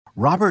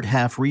Robert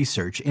Half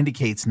research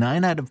indicates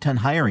 9 out of 10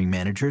 hiring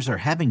managers are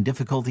having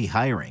difficulty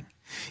hiring.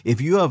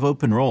 If you have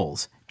open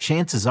roles,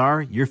 chances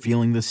are you're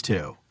feeling this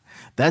too.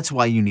 That's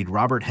why you need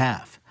Robert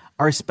Half.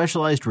 Our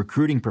specialized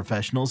recruiting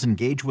professionals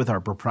engage with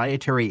our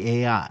proprietary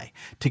AI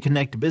to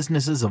connect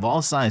businesses of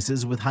all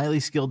sizes with highly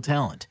skilled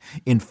talent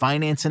in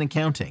finance and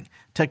accounting,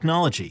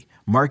 technology,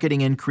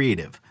 marketing and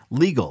creative,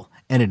 legal,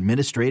 and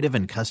administrative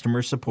and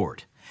customer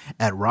support.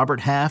 At Robert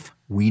Half,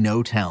 we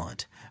know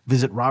talent.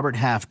 Visit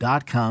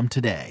roberthalf.com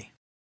today.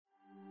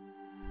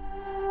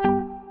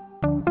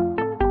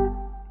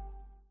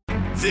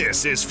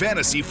 This is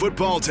Fantasy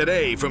Football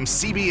Today from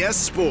CBS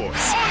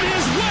Sports. On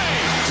his way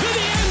to the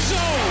end zone.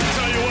 I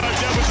tell you what,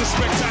 that was a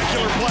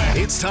spectacular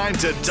play. It's time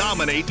to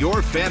dominate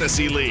your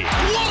fantasy league.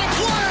 What a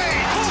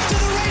play! Off to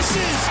the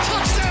races.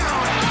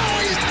 Touchdown. Oh,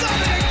 he's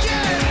done it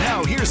again.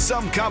 Now here's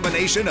some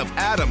combination of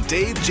Adam,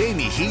 Dave,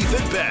 Jamie, Heath,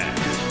 and Ben.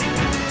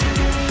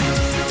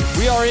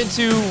 We are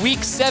into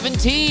week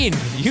 17.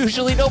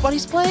 Usually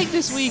nobody's playing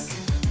this week.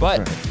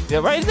 But, yeah,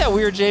 right? Isn't that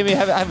weird, Jamie? I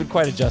haven't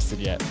quite adjusted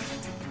yet.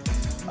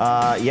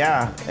 I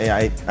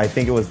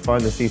think it was fun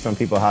to see some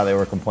people how they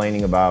were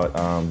complaining about,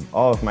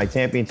 if my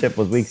championship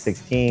was week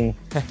 16,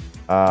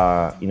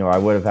 I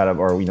would have had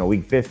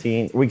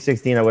week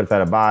 16, I would have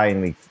had a bye,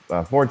 in week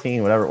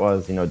 14, whatever it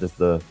was, just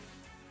the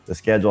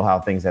schedule, how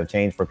things have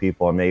changed for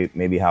people, and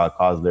maybe how it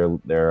caused their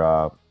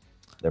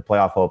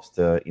playoff hopes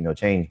to,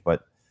 change.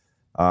 But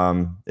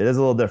it is a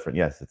little different.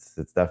 Yes, it's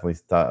definitely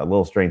a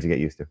little strange to get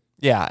used to.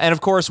 Yeah, and of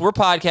course, we're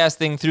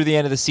podcasting through the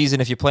end of the season.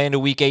 If you play into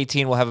week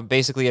 18, we'll have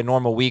basically a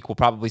normal week. We'll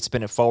probably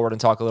spin it forward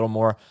and talk a little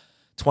more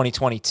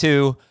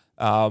 2022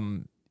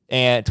 and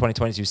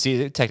 2022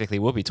 season. Technically,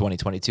 will be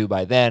 2022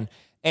 by then.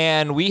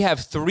 And we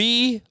have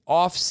 3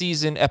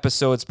 off-season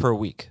episodes per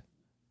week,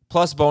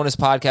 plus bonus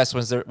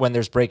podcasts when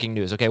there's breaking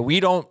news. Okay,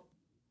 we don't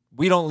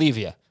leave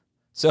you.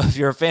 So if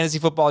you're a fantasy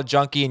football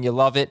junkie and you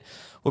love it,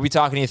 we'll be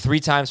talking to you 3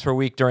 times per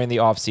week during the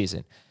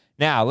off-season.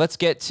 Now, let's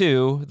get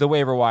to the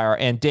waiver wire,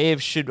 and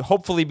Dave should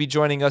hopefully be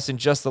joining us in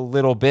just a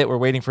little bit. We're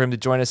waiting for him to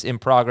join us in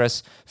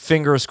progress.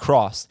 Fingers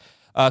crossed.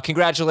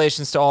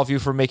 Congratulations to all of you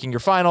for making your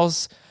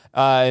finals,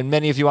 and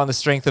many of you on the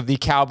strength of the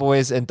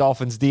Cowboys and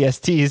Dolphins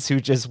DSTs who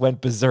just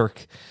went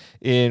berserk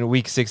in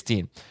Week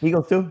 16.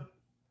 Eagles too?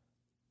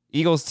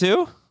 Eagles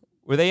too?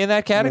 Were they in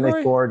that category?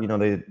 They scored.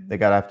 They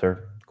got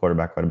after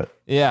quarterback quite a bit.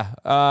 Yeah.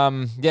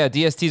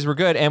 DSTs were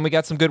good, and we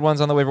got some good ones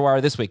on the waiver wire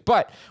this week.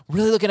 But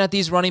really looking at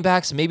these running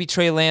backs, maybe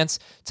Trey Lance.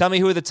 Tell me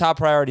who are the top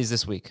priorities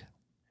this week?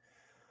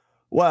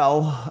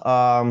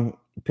 Well,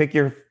 pick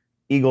your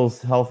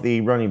Eagles healthy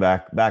running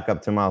back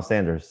up to Miles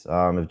Sanders.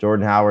 If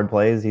Jordan Howard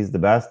plays, he's the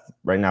best.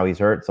 Right now he's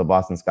hurt, so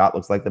Boston Scott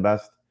looks like the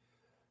best.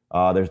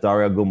 There's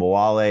Dario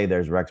Ogunbowale.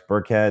 There's Rex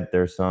Burkhead.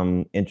 There's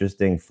some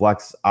interesting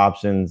flex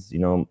options.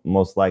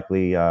 Most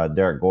likely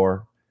Derek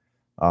Gore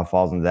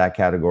falls into that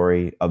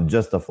category of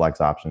just a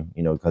flex option,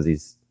 because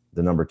he's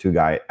the number 2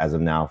 guy as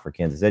of now for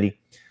Kansas City.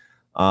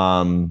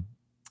 The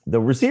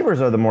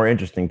receivers are the more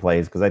interesting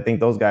plays because I think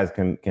those guys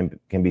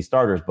can be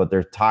starters, but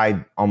they're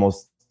tied.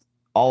 Almost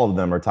all of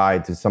them are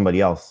tied to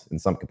somebody else in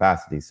some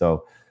capacity.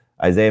 So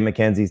Isaiah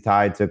McKenzie's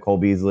tied to Cole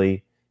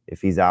Beasley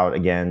if he's out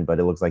again,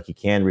 but it looks like he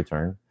can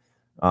return.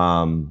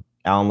 Alan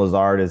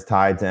Lazard is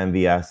tied to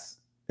MVS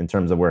in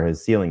terms of where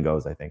his ceiling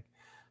goes, I think.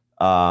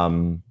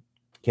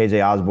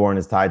 KJ Osborne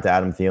is tied to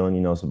Adam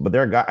Thielen, but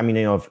they're guys.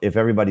 If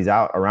everybody's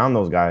out around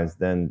those guys,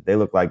 then they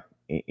look like,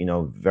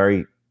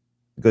 very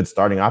good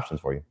starting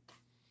options for you.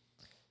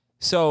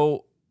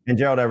 So, and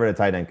Gerald Everett at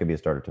tight end could be a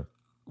starter too.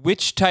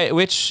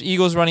 Which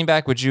Eagles running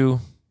back would you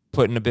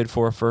put in a bid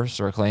for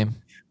first or a claim?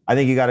 I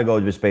think you got to go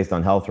just based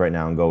on health right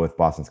now and go with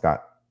Boston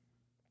Scott.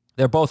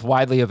 They're both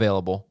widely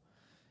available.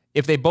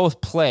 If they both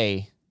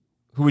play,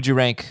 who would you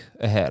rank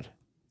ahead?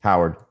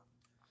 Howard.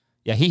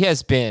 Yeah, he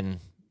has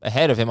been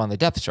ahead of him on the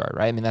depth chart,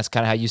 right? That's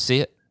kind of how you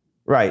see it.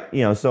 Right.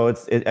 So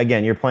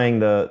again, you're playing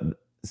the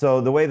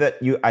way that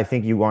I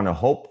think you want to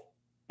hope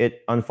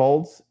it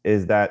unfolds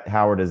is that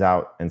Howard is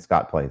out and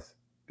Scott plays,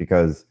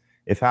 because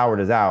if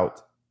Howard is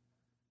out,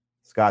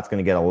 Scott's going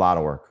to get a lot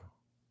of work.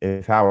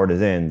 If Howard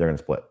is in, they're going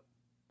to split.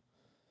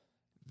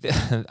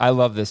 I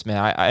love this,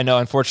 man. I know,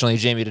 unfortunately,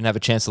 Jamie didn't have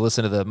a chance to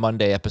listen to the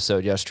Monday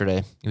episode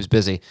yesterday. He was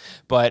busy.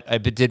 But I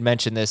did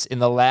mention this. In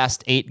the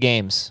last 8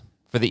 games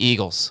for the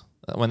Eagles,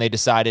 when they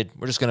decided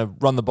we're just going to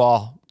run the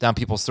ball down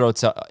people's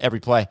throats every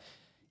play,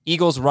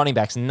 Eagles running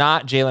backs,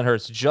 not Jalen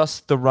Hurts,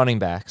 just the running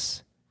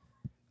backs,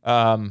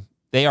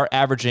 they are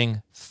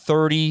averaging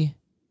 30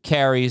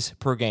 carries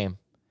per game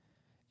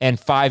and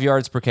 5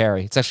 yards per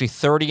carry. It's actually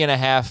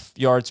 30.5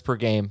 yards per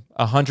game,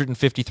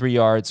 153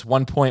 yards,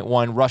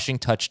 1.1 rushing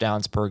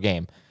touchdowns per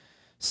game.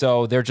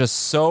 So they're just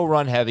so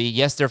run heavy.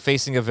 Yes, they're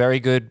facing a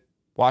very good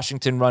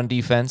Washington run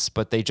defense,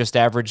 but they just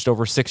averaged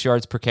over 6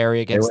 yards per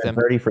carry against them.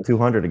 30 for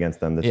 200 against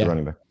them. This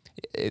running back.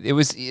 It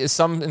was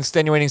some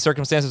extenuating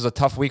circumstances, a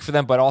tough week for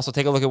them, but also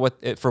take a look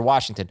at for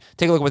Washington.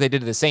 Take a look at what they did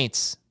to the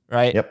Saints,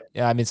 right? Yep.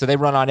 Yeah, so they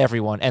run on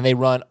everyone, and they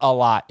run a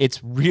lot.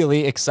 It's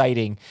really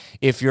exciting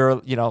if you're,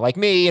 like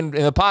me in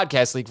the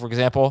podcast league, for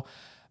example.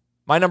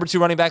 My number 2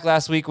 running back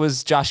last week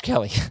was Josh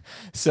Kelly.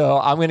 So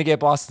I'm going to get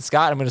Boston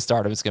Scott. I'm going to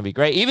start him. It's going to be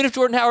great. Even if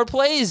Jordan Howard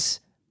plays,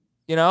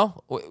 you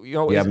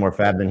have more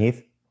fab than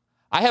Heath?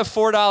 I have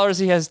 $4.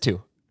 He has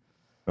 2.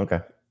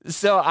 Okay.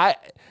 So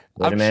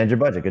Way to manage your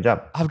budget. Good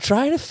job. I'm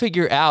trying to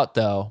figure out,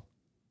 though,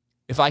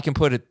 if I can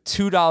put a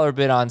 $2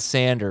 bid on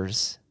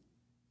Sanders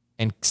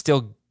and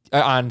still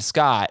on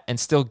Scott and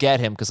still get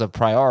him because of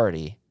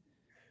priority.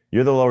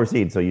 You're the lower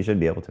seed, so you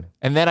should be able to.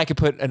 And then I could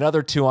put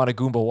another 2 on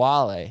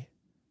Ogunbowale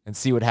and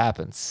see what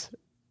happens.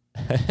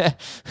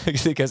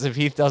 Because if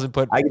Heath doesn't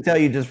put... I can tell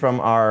you just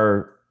from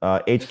our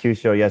HQ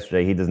show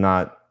yesterday, he does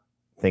not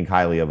think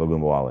highly of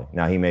Ogunbowale.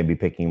 Now, he may be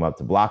picking him up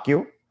to block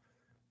you,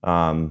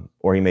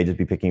 or he may just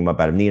be picking him up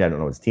out of need. I don't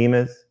know what his team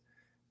is.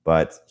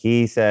 But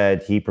he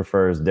said he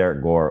prefers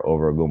Derek Gore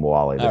over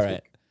Ogunbowale this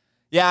week.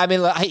 Yeah, I mean,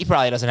 he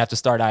probably doesn't have to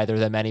start either of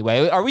them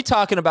anyway. Are we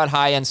talking about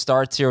high-end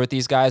starts here with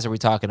these guys, or are we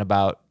talking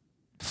about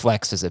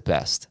flexes at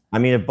best? I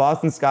mean, if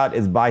Boston Scott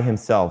is by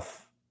himself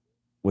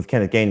with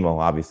Kenneth Gainwell,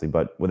 obviously,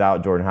 but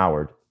without Jordan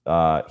Howard,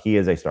 he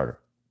is a starter.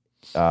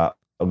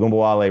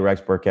 Ogunbowale, Rex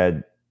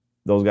Burkhead,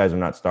 those guys are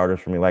not starters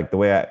for me. Like the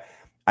way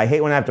I hate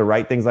when I have to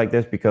write things like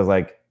this because,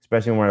 like,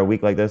 especially when we're in a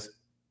week like this.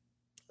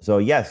 So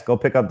yes, go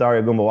pick up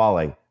Dario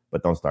Ogunbowale,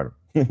 but don't start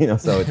him.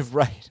 So it's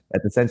right.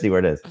 That's essentially where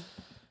it is.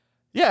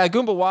 Yeah,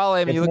 Ogunbowale.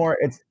 I mean,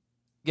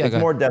 it's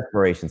more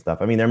desperation stuff.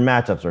 I mean, their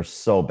matchups are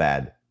so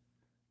bad.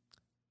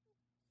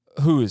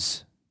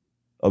 Who's?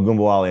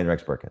 Ogunbowale and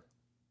Rex Burkhead.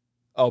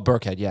 Oh,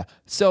 Burkhead, yeah.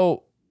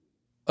 So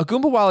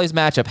Ogunbowale's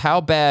matchup, how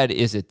bad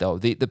is it though?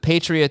 The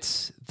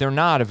Patriots, they don't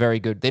have a very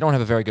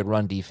good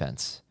run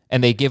defense.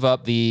 And they give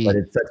up the... But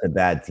it's such a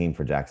bad team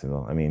for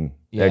Jacksonville. I mean,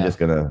 they're just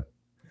gonna...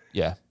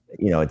 Yeah.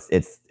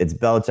 It's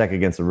Belichick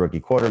against a rookie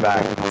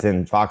quarterback. It's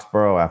in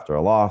Foxborough after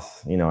a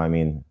loss. I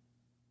mean,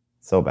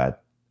 so bad.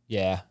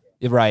 Yeah,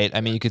 you're right.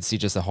 I mean, you could see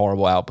just a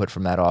horrible output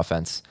from that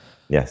offense.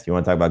 Yes. You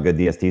want to talk about good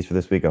DSTs for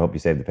this week? I hope you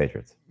saved the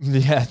Patriots.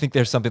 Yeah, I think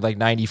there's something like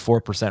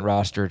 94%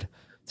 rostered.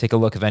 Take a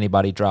look if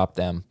anybody dropped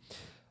them.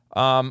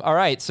 All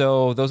right,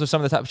 so those are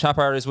some of the top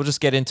priorities. We'll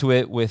just get into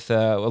it with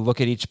a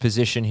look at each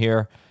position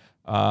here.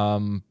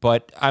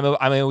 But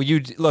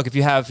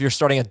if you're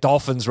starting a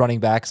Dolphins running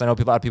back, because I know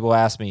a lot of people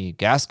ask me,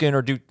 Gaskin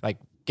or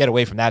get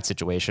away from that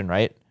situation,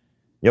 right?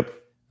 Yep.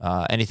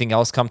 Anything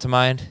else come to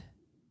mind?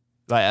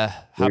 How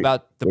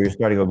about you're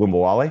starting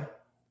Ogunbowale?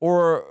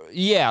 Or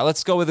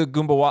let's go with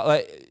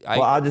Ogunbowale.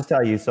 I'll just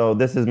tell you. So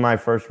this is my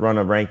first run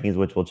of rankings,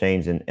 which will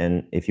change,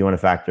 and if you want to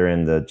factor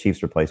in the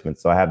Chiefs replacement,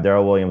 so I have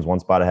Darrell Williams 1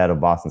 spot ahead of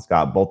Boston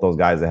Scott, both those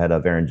guys ahead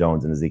of Aaron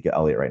Jones and Ezekiel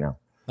Elliott right now.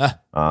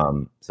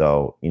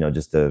 So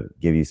just to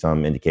give you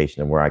some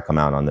indication of where I come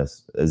out on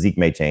this, Zeke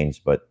may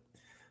change, but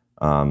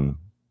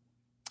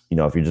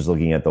if you're just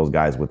looking at those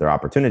guys with their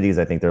opportunities,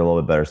 I think they're a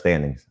little bit better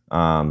standings.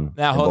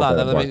 Now hold on,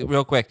 let me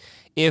real quick.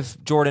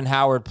 If Jordan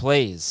Howard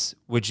plays,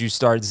 would you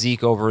start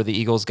Zeke over the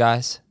Eagles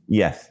guys?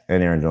 Yes,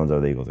 and Aaron Jones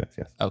over the Eagles guys.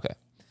 Yes. Okay.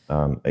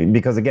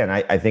 Because again,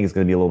 I think it's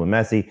going to be a little bit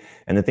messy,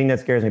 and the thing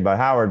that scares me about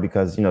Howard,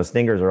 because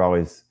stingers are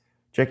always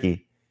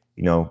tricky,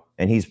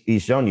 and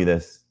he's shown you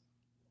this.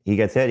 He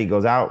gets hit, he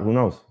goes out. Who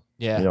knows?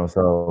 Yeah.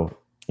 So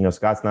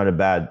Scott's not a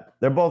bad.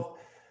 They're both.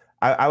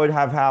 I would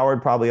have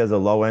Howard probably as a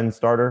low end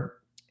starter,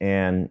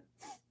 and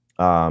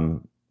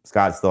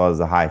Scott still has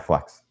a high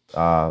flex.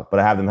 But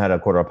I have them ahead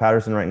of Cordell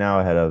Patterson right now,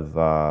 ahead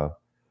of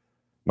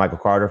Michael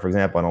Carter, for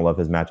example. I don't love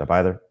his matchup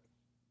either.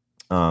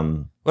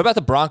 What about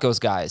the Broncos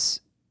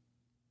guys?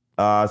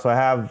 So I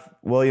have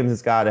Williams and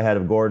Scott ahead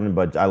of Gordon,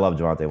 but I love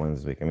Javonte Williams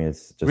this week. I mean,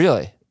 it's just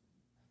really.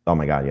 Oh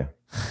my God, yeah.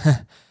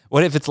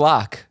 What if it's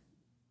Locke?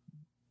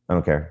 I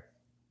don't care.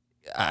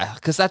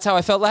 Because that's how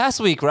I felt last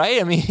week,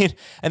 right? I mean,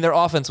 and their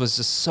offense was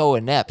just so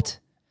inept.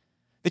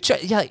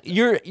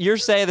 You're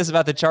saying this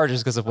about the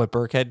Chargers because of what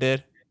Burkhead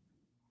did?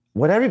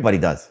 What everybody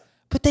does.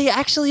 But they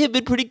actually have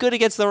been pretty good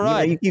against the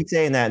run. You keep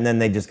saying that, and then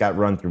they just got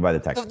run through by the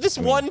Texans.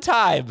 One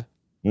time.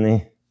 All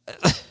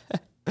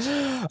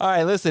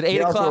right, listen, 8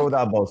 o'clock. Also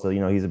without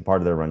Bosa, he's a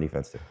part of their run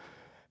defense too.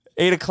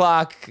 8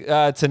 o'clock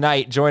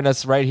tonight. Join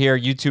us right here,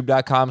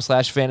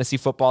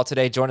 youtube.com/fantasyfootball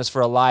today. Join us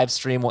for a live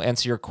stream. We'll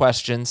answer your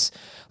questions.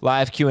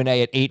 Live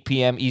Q&A at 8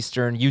 p.m.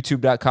 Eastern,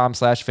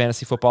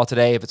 youtube.com/fantasyfootball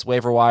today. If it's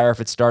waiver wire, if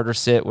it's starter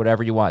sit,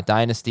 whatever you want.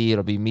 Dynasty,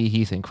 it'll be me,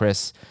 Heath, and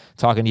Chris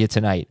talking to you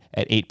tonight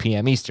at 8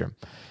 p.m. Eastern.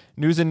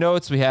 News and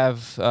notes, we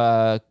have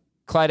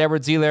Clyde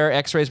Edwards-Helaire.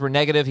 X-rays were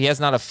negative. He has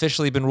not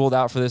officially been ruled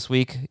out for this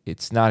week.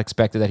 It's not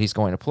expected that he's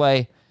going to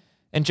play.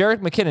 And Jerick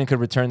McKinnon could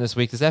return this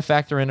week. Does that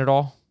factor in at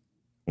all?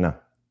 No.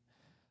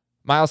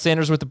 Miles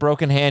Sanders with the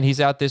broken hand.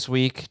 He's out this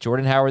week.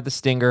 Jordan Howard, the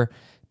stinger.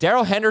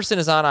 Darrell Henderson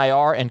is on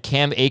IR, and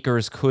Cam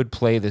Akers could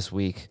play this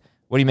week.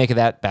 What do you make of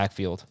that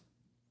backfield?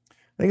 I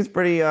think it's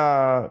pretty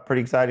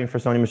exciting for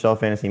Sony Michel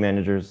fantasy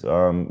managers.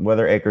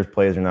 Whether Akers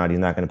plays or not, he's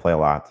not going to play a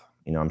lot.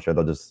 I'm sure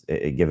they'll just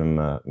give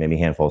him maybe a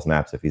handful of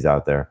snaps if he's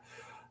out there.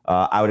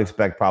 I would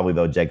expect probably,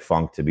 though, Jake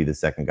Funk to be the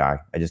second guy.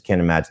 I just can't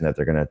imagine that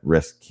they're going to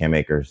risk Cam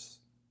Akers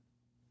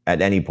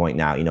at any point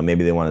now.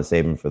 Maybe they want to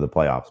save him for the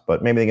playoffs,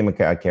 but maybe they give him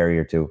a carry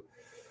or two.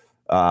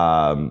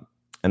 And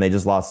they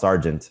just lost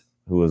Sargent,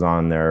 who was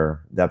on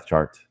their depth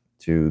chart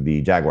to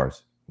the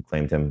Jaguars, who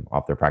claimed him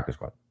off their practice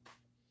squad.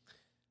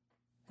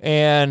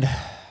 And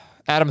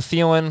Adam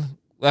Thielen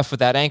left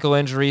with that ankle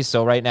injury.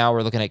 So right now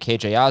we're looking at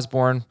KJ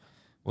Osborne.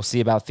 We'll see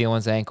about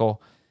Thielen's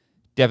ankle.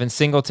 Devin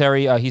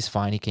Singletary, he's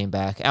fine. He came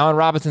back. Allen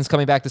Robinson's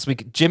coming back this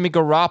week. Jimmy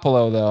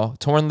Garoppolo, though,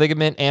 torn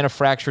ligament and a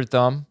fractured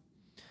thumb.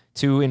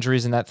 2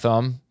 injuries in that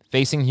thumb.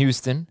 Facing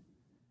Houston.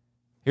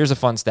 Here's a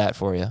fun stat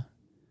for you.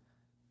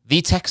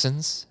 The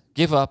Texans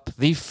give up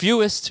the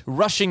fewest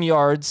rushing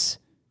yards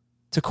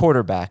to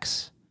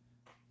quarterbacks.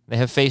 They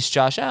have faced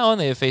Josh Allen.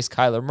 They have faced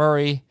Kyler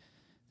Murray.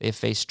 They have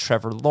faced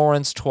Trevor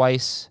Lawrence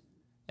twice.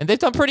 And they've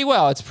done pretty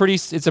well. It's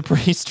a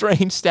pretty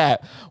strange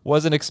stat.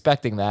 Wasn't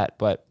expecting that,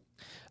 but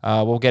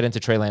we'll get into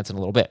Trey Lance in a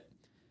little bit.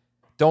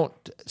 Don't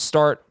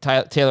start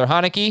Taylor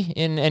Heineke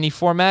in any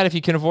format if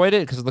you can avoid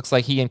it, because it looks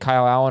like he and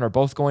Kyle Allen are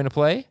both going to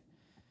play.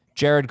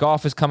 Jared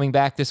Goff is coming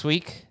back this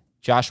week.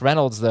 Josh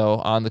Reynolds, though,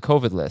 on the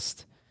COVID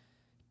list.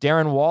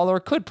 Darren Waller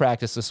could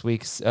practice this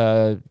week.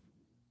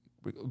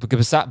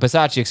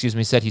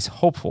 Bisaccia, said he's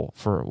hopeful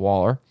for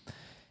Waller.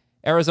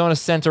 Arizona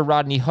center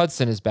Rodney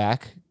Hudson is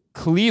back.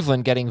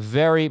 Cleveland getting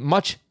very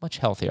much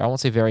healthier. I won't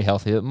say very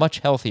healthy, but much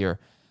healthier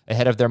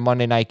ahead of their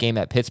Monday night game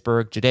at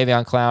Pittsburgh.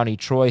 Jadeveon Clowney,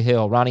 Troy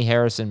Hill, Ronnie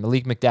Harrison,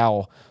 Malik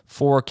McDowell,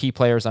 4 key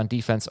players on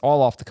defense,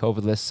 all off the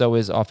COVID list. So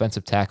is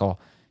offensive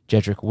tackle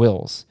Jedrick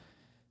Wills.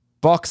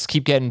 Bucks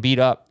keep getting beat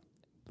up.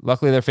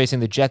 Luckily, they're facing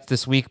the Jets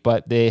this week,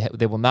 but they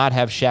will not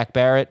have Shaq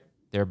Barrett,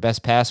 their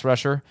best pass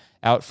rusher,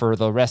 out for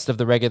the rest of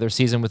the regular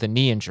season with a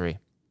knee injury.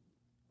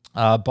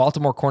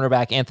 Baltimore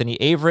cornerback Anthony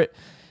Averett,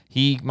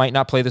 he might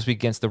not play this week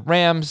against the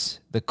Rams.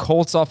 The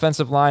Colts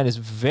offensive line is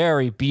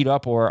very beat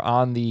up or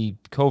on the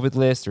COVID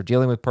list or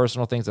dealing with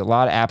personal things. A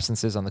lot of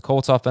absences on the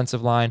Colts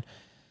offensive line.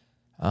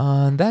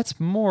 That's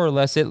more or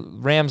less it.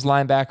 Rams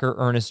linebacker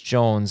Ernest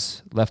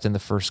Jones left in the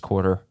first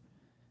quarter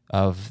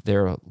of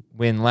their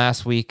win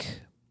last week,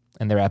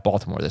 and they're at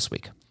Baltimore this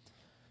week.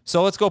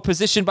 So let's go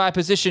position by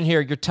position here.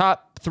 Your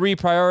top 3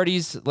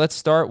 priorities. Let's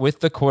start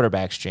with the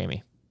quarterbacks,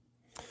 Jamie.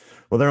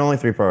 Well, there are only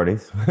 3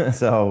 priorities,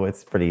 so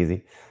it's pretty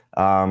easy.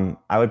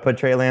 I would put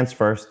Trey Lance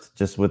first,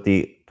 just with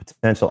the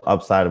potential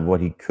upside of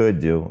what he could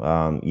do.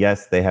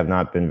 Yes, they have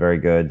not been very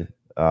good.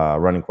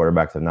 Running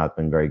quarterbacks have not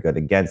been very good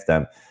against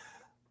them.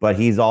 But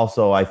he's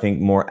also, I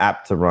think, more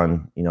apt to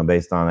run,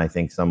 based on, I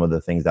think, some of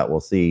the things that we'll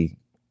see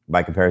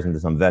by comparison to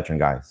some veteran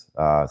guys.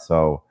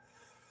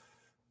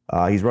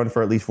 He's run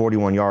for at least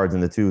 41 yards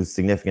in the 2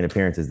 significant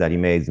appearances that he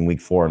made in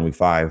week 4 and week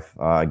 5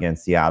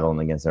 against Seattle and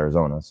against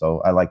Arizona.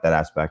 So I like that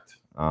aspect.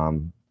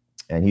 And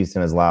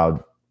Houston has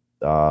allowed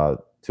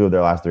 2 of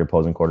their last 3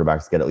 opposing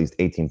quarterbacks to get at least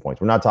 18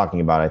 points. We're not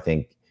talking about, I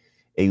think,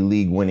 a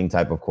league-winning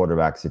type of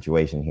quarterback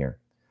situation here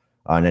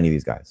on any of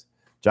these guys.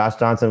 Josh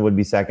Johnson would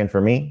be second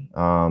for me.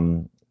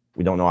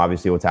 We don't know,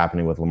 obviously, what's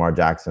happening with Lamar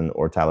Jackson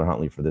or Tyler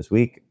Huntley for this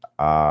week.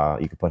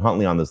 You could put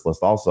Huntley on this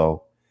list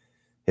also.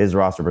 His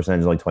roster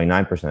percentage is only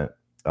 29%.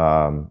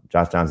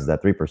 Josh Johnson's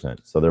at 3%.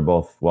 So they're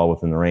both well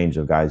within the range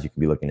of guys you could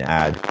be looking to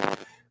add.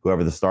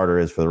 Whoever the starter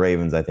is for the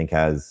Ravens, I think,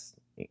 has,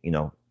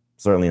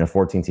 certainly in a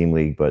 14-team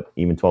league, but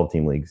even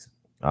 12-team leagues,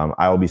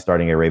 I will be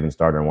starting a Ravens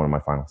starter in one of my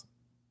finals.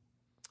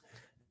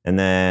 And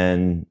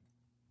then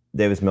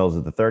Davis Mills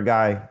is the third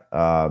guy.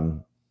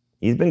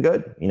 He's been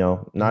good,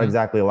 not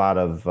exactly a lot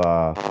of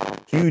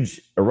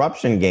huge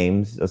eruption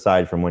games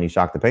aside from when he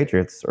shocked the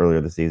Patriots earlier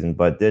this season,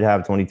 but did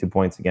have 22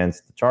 points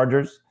against the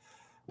Chargers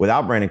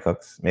without Brandon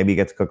Cooks. Maybe he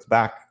gets Cooks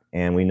back,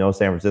 and we know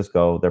San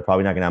Francisco, they're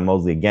probably not going to have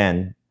Mosley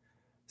again.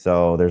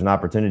 So there's an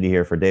opportunity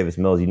here for Davis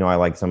Mills. I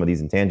like some of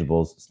these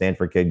intangibles.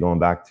 Stanford kid going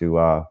back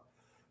to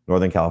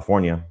Northern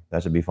California.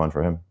 That should be fun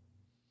for him.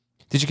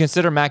 Did you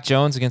consider Mac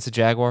Jones against the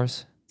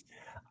Jaguars?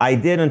 I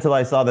did, until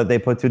I saw that they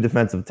put 2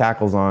 defensive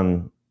tackles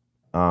on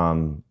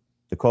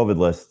the COVID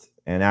list.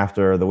 And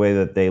after the way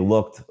that they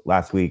looked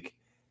last week,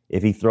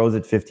 if he throws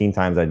it 15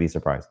 times, I'd be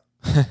surprised.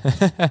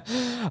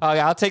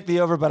 I'll take the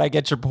over, but I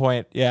get your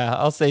point. Yeah,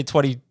 I'll say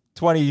 20,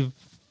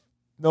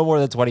 no more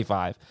than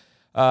 25.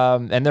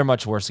 And they're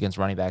much worse against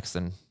running backs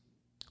than,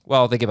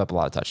 they give up a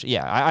lot of touch.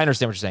 Yeah, I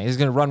understand what you're saying. He's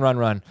going to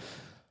run.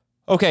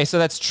 Okay, so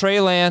that's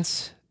Trey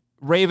Lance,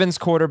 Ravens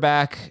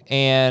quarterback,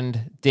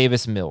 and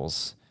Davis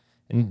Mills.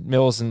 And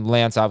Mills and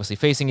Lance obviously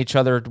facing each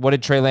other. What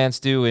did Trey Lance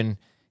do in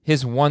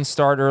his 1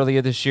 start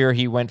earlier this year?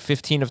 He went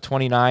 15 of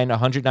 29,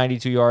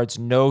 192 yards,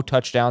 no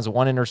touchdowns,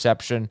 1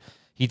 interception.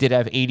 He did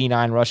have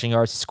 89 rushing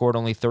yards. He scored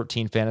only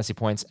 13 fantasy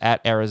points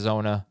at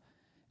Arizona.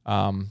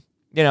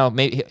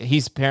 Maybe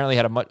he's apparently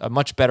had a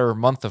much better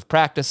month of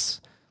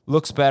practice.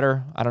 Looks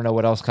better. I don't know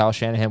what else Kyle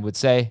Shanahan would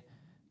say,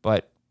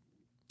 but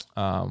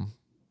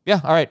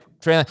yeah. All right,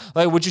 Trey Lance.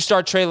 Would you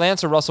start Trey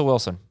Lance or Russell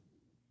Wilson?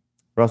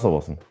 Russell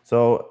Wilson.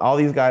 So all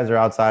these guys are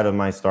outside of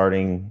my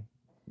starting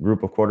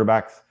group of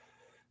quarterbacks.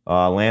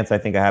 Lance, I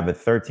think I have at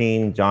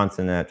 13.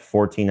 Johnson at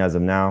 14 as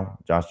of now.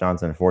 Josh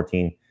Johnson at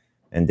 14.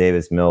 And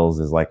Davis Mills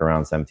is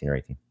around 17 or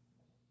 18.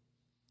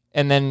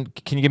 And then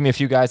can you give me a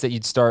few guys that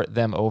you'd start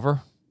them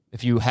over?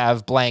 If you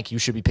have blank, you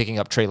should be picking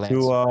up Trey Lance.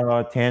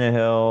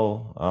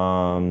 Tannehill.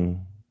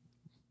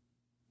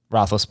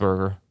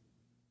 Roethlisberger.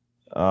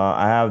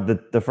 I have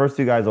the first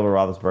two guys over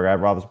Roethlisberger. I have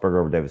Roethlisberger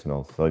over Davis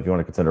Mills. So if you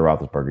want to consider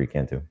Roethlisberger, you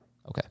can too.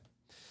 Okay.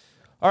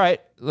 All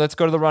right. Let's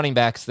go to the running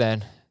backs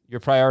then. Your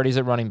priorities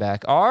at running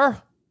back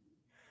are?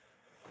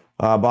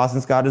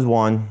 Boston Scott is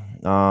one.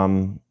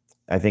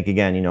 I think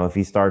again, if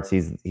he starts,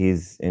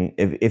 he's in.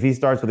 If he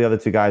starts with the other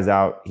two guys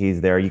out,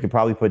 he's there. You could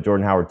probably put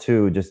Jordan Howard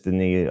too, just in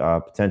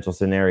the potential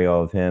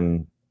scenario of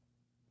him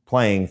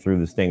playing through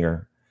the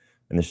stinger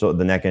and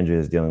the neck injury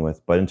he's dealing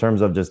with. But in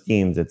terms of just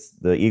teams, it's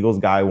the Eagles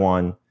guy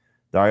 1,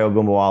 Dario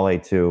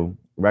Ogunbowale 2,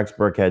 Rex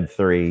Burkhead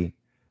 3,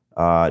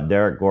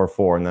 Derek Gore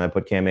 4, and then I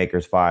put Cam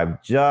Akers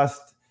 5.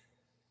 Just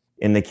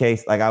in the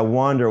case, I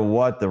wonder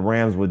what the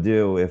Rams would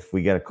do if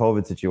we get a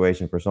COVID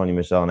situation for Sony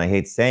Michel. And I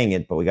hate saying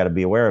it, but we got to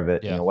be aware of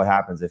it. Yeah. What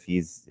happens if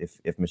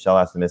if Michel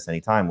has to miss any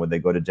time? Would they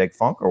go to Jake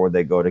Funk or would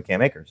they go to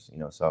Cam Akers?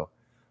 So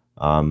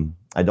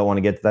I don't want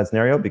to get to that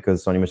scenario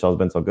because Sony Michel has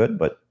been so good,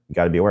 but you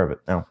got to be aware of it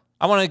now.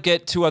 I want to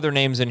get 2 other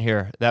names in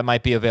here that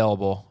might be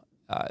available.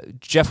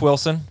 Jeff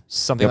Wilson,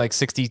 something like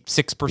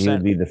 66%. He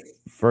would be the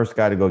first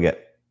guy to go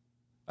get.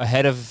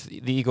 Ahead of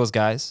the Eagles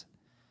guys.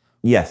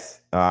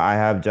 Yes. I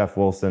have Jeff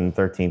Wilson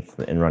 13th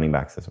in running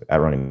back this week.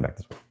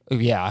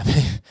 Yeah.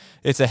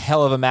 It's a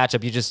hell of a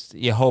matchup.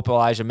 You hope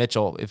Elijah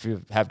Mitchell, if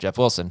you have Jeff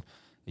Wilson,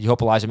 you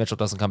hope Elijah Mitchell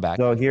doesn't come back.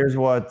 So here's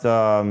what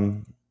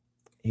Kyle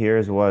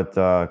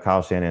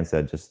Shanahan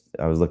said.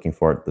 I was looking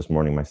for it this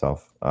morning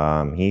myself.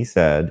 He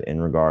said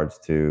in regards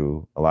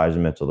to Elijah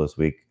Mitchell this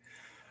week,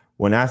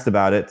 when asked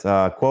about it,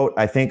 quote,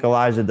 "I think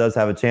Elijah does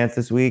have a chance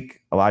this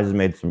week. Elijah's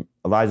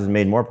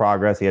made more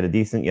progress. He had a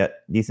decent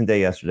day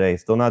yesterday.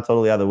 Still not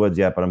totally out of the woods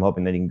yet, but I'm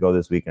hoping that he can go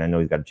this week, and I know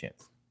he's got a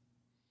chance."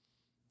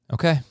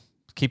 Okay,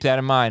 keep that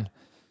in mind.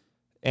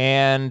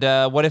 And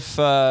what if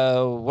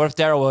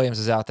Darrell Williams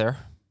is out there?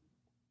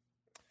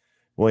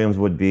 Williams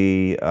would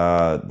be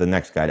the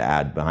next guy to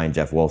add behind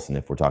Jeff Wilson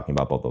if we're talking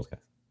about both those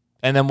guys.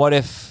 And then what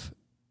if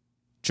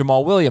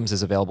Jamal Williams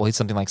is available? He's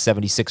something like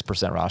 76%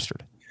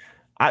 rostered.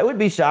 I would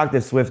be shocked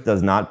if Swift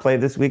does not play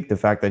this week, the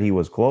fact that he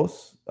was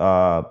close.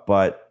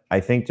 But I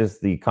think just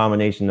the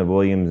combination of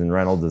Williams and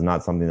Reynolds is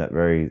not something that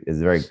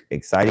is very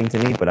exciting to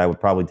me, but I would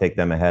probably take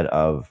them ahead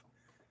of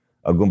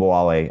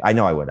Ogunbowale. I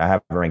know I would. I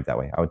have it ranked that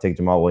way. I would take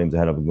Jamal Williams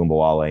ahead of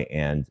Ogunbowale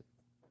and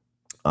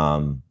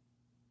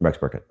Rex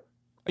Burkhead.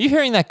 Are you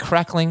hearing that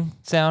crackling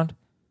sound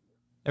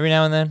every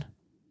now and then?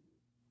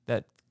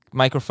 That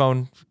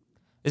microphone?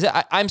 Is it?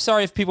 I'm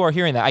sorry if people are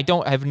hearing that.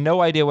 I have no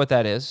idea what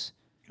that is.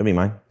 Could be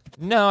mine.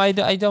 No, I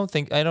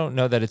don't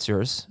know that it's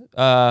yours.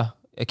 I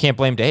can't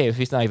blame Dave.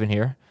 He's not even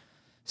here.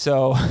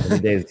 So every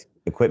day's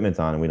equipment's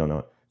on and we don't know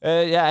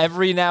it. Yeah,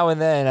 every now and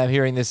then I'm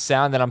hearing this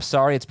sound, and I'm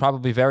sorry. It's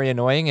probably very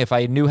annoying. If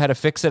I knew how to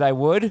fix it, I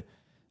would.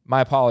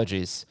 My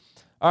apologies.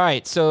 All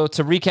right, so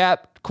to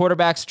recap,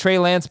 quarterbacks, Trey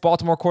Lance,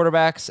 Baltimore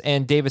quarterbacks,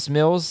 and Davis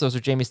Mills. Those are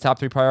Jamie's top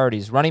 3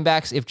 priorities. Running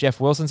backs, if Jeff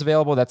Wilson's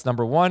available, that's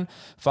number 1,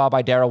 followed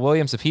by Darrell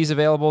Williams if he's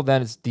available.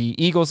 Then it's the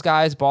Eagles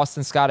guys,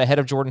 Boston Scott ahead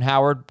of Jordan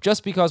Howard,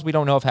 just because we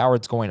don't know if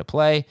Howard's going to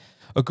play.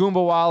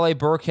 Ogunbowale,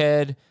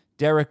 Burkhead,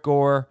 Derek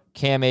Gore,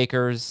 Cam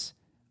Akers.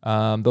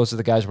 Those are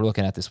the guys we're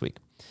looking at this week.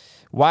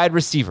 Wide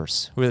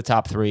receivers, who are the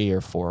top 3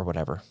 or 4,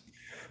 whatever.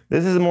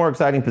 This is a more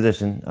exciting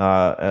position,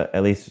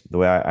 at least the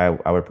way I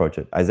would approach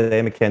it.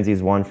 Isaiah McKenzie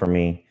is 1 for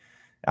me.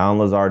 Alan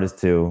Lazard is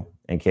 2,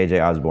 and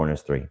KJ Osborne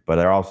is 3. But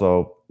they're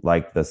also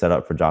like the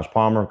setup for Josh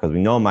Palmer because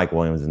we know Mike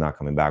Williams is not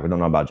coming back. We don't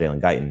know about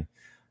Jalen Guyton.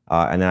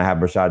 And then I have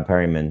Rashad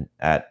Perryman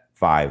at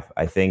 5.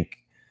 I think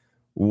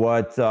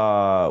what the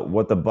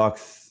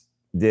Bucs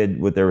did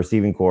with their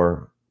receiving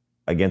core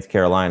against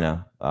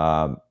Carolina,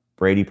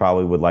 Brady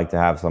probably would like to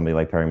have somebody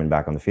like Perryman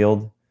back on the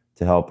field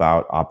to help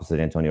out opposite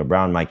Antonio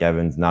Brown. Mike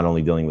Evans not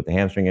only dealing with the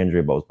hamstring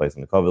injury, but was placed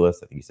on the COVID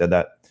list. I think you said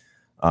that.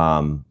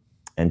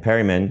 And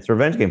Perryman, it's a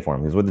revenge game for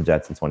him. He was with the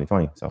Jets in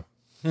 2020. So,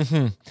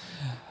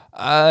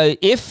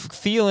 if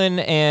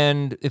Thielen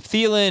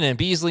and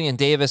Beasley and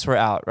Davis were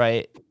out,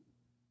 right?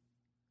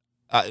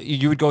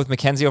 You would go with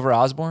McKenzie over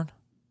Osborne?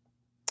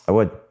 I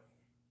would.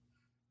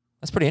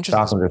 That's pretty interesting.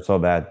 Falcons are so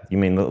bad. You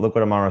mean look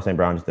what Amon-Ra St.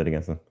 Brown just did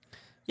against them?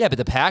 Yeah, but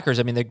the Packers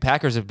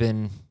have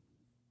been.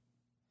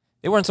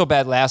 They weren't so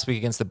bad last week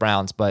against the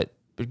Browns, but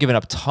they're giving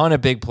up a ton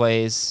of big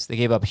plays. They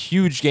gave up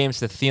huge games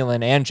to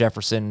Thielen and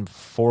Jefferson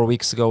 4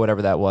 weeks ago,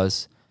 whatever that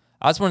was.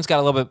 Osborne's got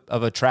a little bit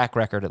of a track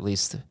record, at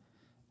least,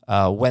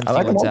 when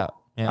Thielen's out.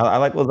 Yeah. I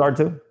like Lazard,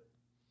 too.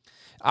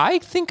 I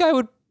think I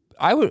would.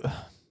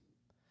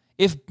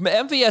 If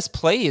MVS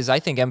plays, I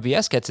think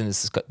MVS gets in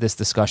this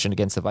discussion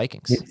against the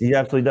Vikings. He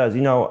absolutely does.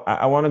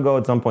 I want to go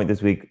at some point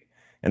this week,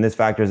 and this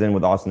factors in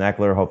with Austin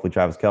Eckler, hopefully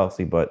Travis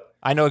Kelce, but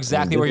I know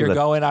exactly where you're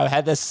going. I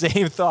had the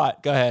same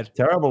thought. Go ahead.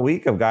 Terrible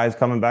week of guys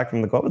coming back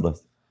from the COVID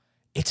list.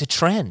 It's a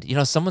trend.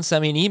 Someone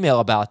sent me an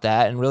email about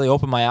that and really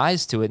opened my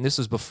eyes to it. And this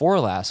was before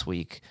last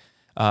week.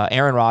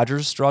 Aaron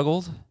Rodgers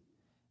struggled.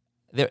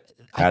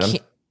 Adams?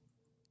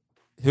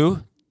 Who?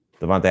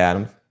 Devontae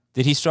Adams.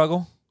 Did he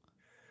struggle?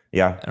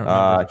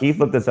 Yeah. Keith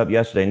looked this up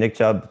yesterday. Nick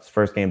Chubb's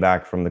first game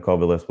back from the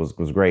COVID list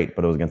was great,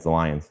 but it was against the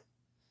Lions.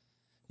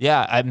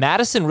 And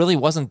Madison really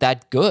wasn't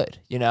that good,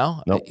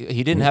 Nope.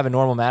 He didn't have a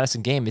normal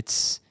Madison game.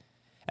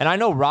 And And I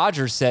know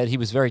Rodgers said he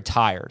was very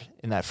tired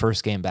in that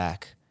first game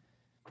back.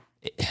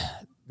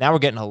 Now we're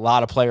getting a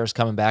lot of players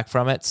coming back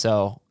from it,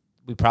 so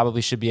we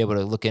probably should be able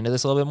to look into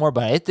this a little bit more.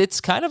 But it's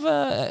kind of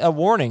a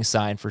warning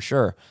sign for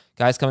sure.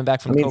 Guys coming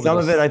back from COVID. Some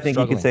of it I think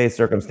you could say is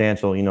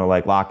circumstantial.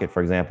 Like Lockett,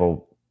 for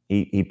example,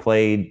 he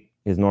played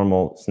his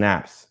normal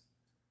snaps,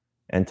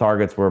 and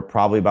targets were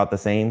probably about the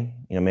same.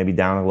 Maybe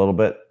down a little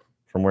bit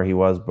from where he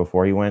was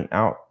before he went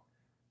out,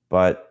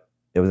 but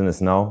it was in the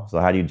snow. So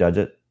how do you judge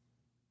it?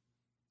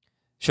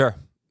 Sure,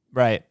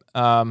 right.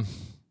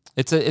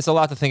 It's a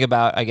lot to think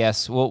about. I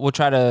guess we'll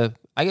try to.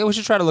 I guess we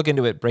should try to look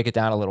into it, break it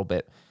down a little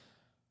bit.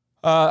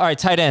 All right,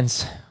 tight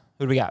ends.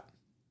 Who do we got?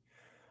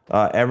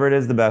 Everett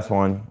is the best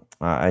one.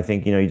 I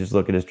think, you just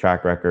look at his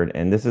track record,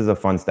 and this is a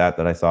fun stat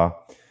that I saw.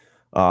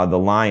 The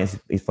Lions,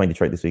 he's playing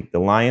Detroit this week. The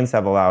Lions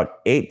have allowed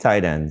 8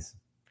 tight ends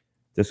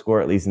to score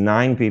at least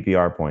 9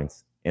 PPR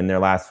points in their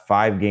last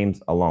 5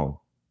 games alone.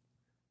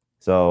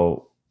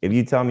 So if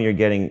you tell me you're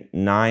getting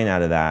 9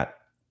 out of that,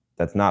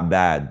 that's not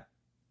bad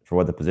for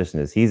what the position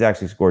is. He's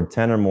actually scored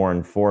 10 or more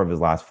in 4 of his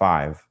last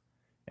 5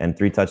 and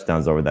 3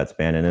 touchdowns over that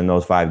span. And in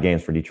those 5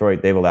 games for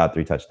Detroit, they've allowed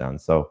 3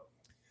 touchdowns. So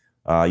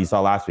you saw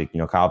last week,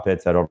 Kyle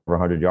Pitts had over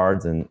 100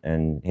 yards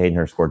and Hayden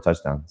Hurst scored a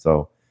touchdown.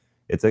 So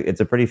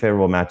it's a pretty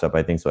favorable matchup,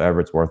 I think. So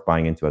Everett's worth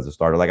buying into as a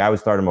starter. Like I would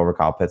start him over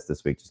Kyle Pitts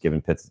this week, just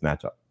given Pitts'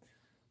 matchup.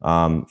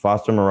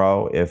 Foster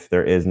Moreau, if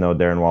there is no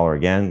Darren Waller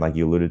again, like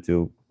you alluded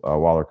to,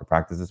 Waller could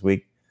practice this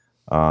week.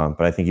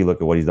 But I think you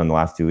look at what he's done the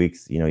last 2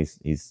 weeks.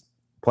 He's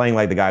playing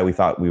like the guy we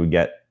thought we would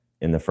get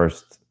in the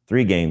first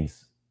 3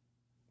 games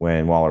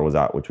when Waller was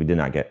out, which we did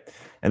not get.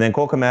 And then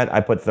Cole Kmet,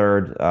 I put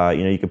third.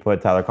 You could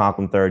put Tyler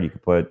Conklin third. You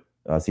could put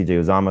CJ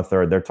Uzomah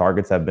third. Their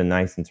targets have been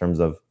nice in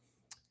terms of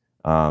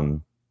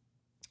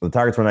the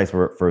targets were nice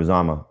for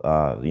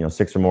Uzomah.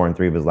 6 or more in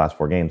 3 of his last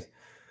 4 games.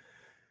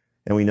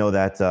 And we know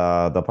that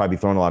they'll probably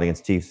be throwing a lot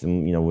against Chiefs,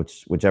 and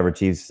whichever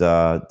Chiefs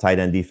tight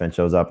end defense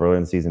shows up early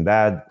in the season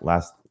bad,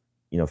 last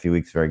few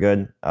weeks very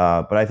good.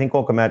 But I think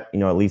Cole Kmet,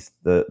 at least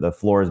the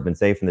floor has been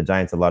safe, and the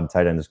Giants have allowed a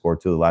tight end to score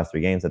 2 of the last 3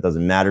 games. That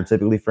doesn't matter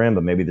typically for him,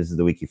 but maybe this is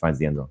the week he finds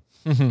the end zone.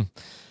 Mm-hmm.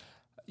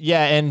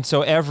 Yeah, and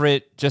so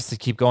Everett, just to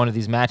keep going to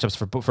these matchups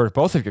for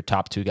both of your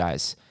top 2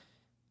 guys,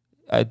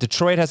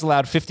 Detroit has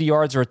allowed 50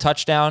 yards or a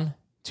touchdown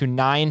to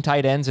 9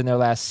 tight ends in their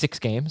last 6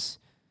 games.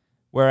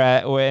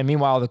 And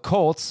meanwhile, the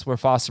Colts, where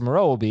Foster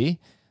Moreau will be,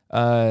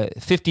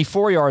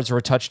 54 yards or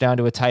a touchdown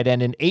to a tight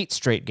end in 8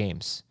 straight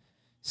games.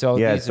 So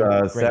yeah,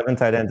 7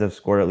 tight ends have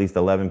scored at least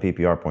 11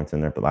 PPR points in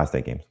their last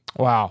 8 games.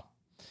 Wow.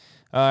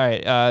 All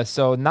right.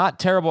 So not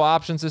terrible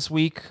options this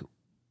week.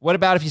 What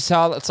about if you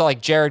saw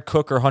like Jared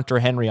Cook or Hunter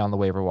Henry on the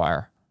waiver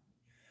wire?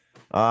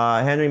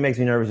 Henry makes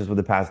me nervous just with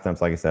the pass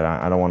attempts. Like I said,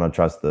 I don't want to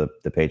trust the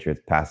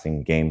Patriots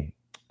passing game.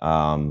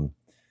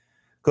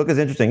 Cook is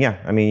interesting. Yeah.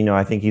 I mean,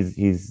 I think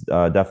he's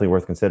definitely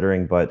worth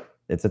considering, but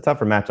it's a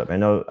tougher matchup.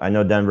 I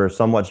know Denver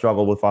somewhat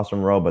struggled with Foster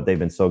Moreau, but they've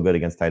been so good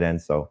against tight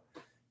ends. So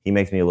he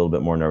makes me a little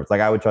bit more nervous.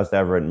 Like I would trust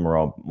Everett and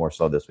Moreau more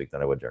so this week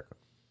than I would Jared Cook.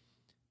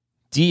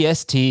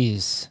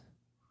 DSTs.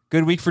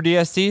 Good week for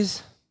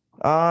DSTs?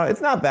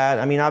 It's not bad.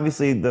 I mean,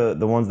 obviously the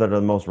ones that are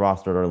the most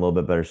rostered are in a little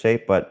bit better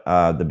shape, but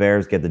the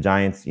Bears get the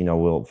Giants.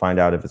 We'll find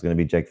out if it's going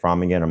to be Jake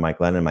Fromm again or Mike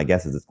Glennon. My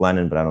guess is it's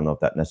Glennon, but I don't know if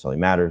that necessarily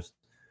matters.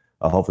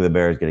 Hopefully the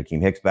Bears get Akeem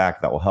Hicks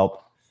back. That will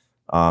help.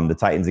 The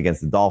Titans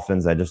against the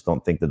Dolphins. I just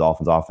don't think the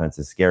Dolphins offense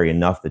is scary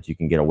enough that you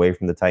can get away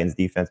from the Titans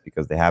defense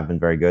because they have been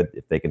very good.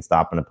 If they can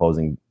stop an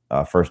opposing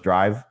first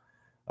drive,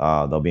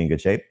 they'll be in good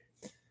shape.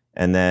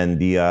 And then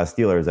the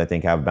Steelers, I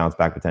think, have bounce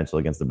back potential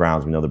against the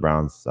Browns. We know the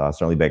Browns,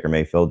 certainly Baker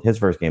Mayfield, his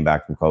first game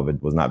back from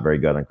COVID was not very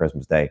good on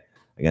Christmas Day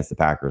against the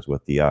Packers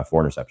with the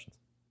 4 interceptions.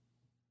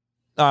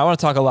 I want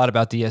to talk a lot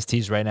about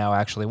DSTs right now,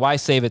 actually. Why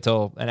save it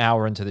till an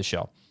hour into the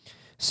show?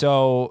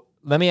 So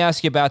let me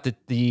ask you about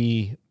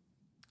the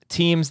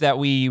teams that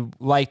we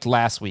liked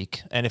last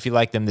week, and if you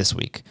like them this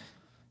week.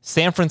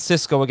 San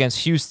Francisco against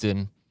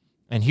Houston,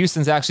 and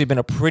Houston's actually been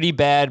a pretty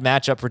bad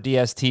matchup for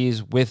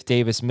DSTs with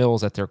Davis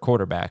Mills at their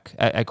quarterback.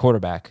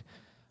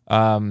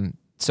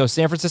 So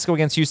San Francisco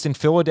against Houston,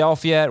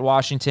 Philadelphia at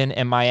Washington,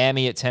 and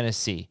Miami at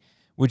Tennessee.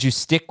 Would you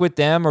stick with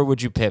them or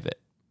would you pivot?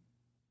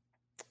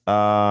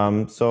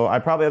 So I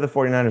probably have the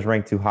 49ers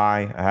ranked too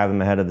high. I have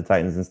them ahead of the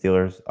Titans and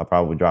Steelers. I'll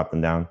probably drop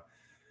them down.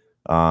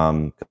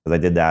 Because I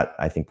did that,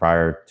 I think,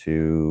 prior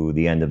to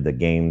the end of the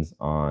games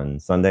on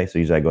Sunday. So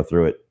usually I go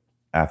through it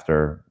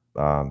after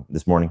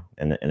this morning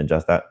and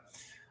adjust that.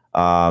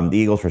 The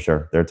Eagles, for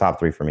sure. They're top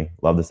 3 for me.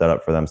 Love the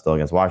setup for them still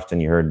against Washington.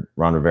 You heard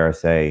Ron Rivera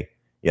say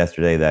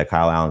yesterday that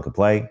Kyle Allen could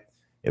play.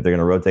 If they're going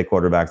to rotate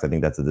quarterbacks, I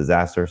think that's a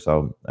disaster.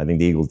 So I think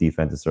the Eagles'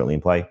 defense is certainly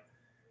in play.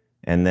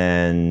 And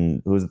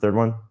then who's the third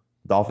one?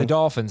 Dolphins? The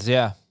Dolphins,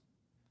 yeah.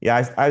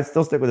 Yeah, I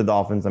still stick with the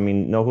Dolphins. I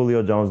mean, no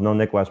Julio Jones, no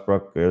Nick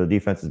Westbrook. The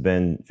defense has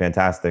been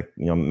fantastic.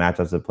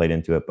 Matchups have played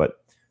into it,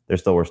 but they're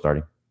still worth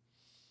starting.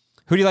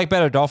 Who do you like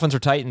better, Dolphins or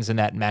Titans in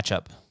that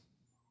matchup?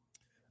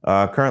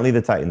 Currently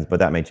the Titans, but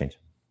that may change.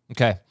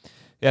 Okay.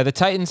 Yeah, the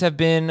Titans have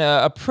been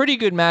a pretty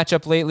good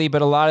matchup lately,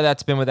 but a lot of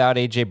that's been without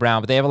A.J.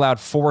 Brown. But they have allowed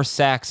 4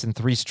 sacks in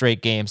 3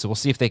 straight games, so we'll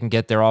see if they can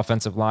get their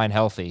offensive line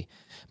healthy.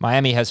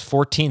 Miami has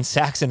 14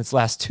 sacks in its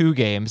last 2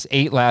 games,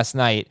 8 last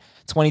night,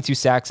 22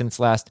 sacks in its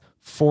last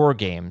 4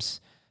 games.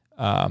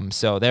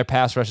 So their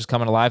pass rush is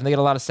coming alive, and they get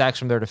a lot of sacks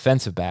from their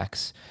defensive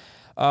backs.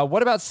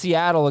 What about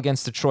Seattle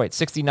against Detroit?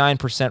 69%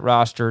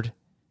 rostered.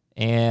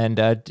 And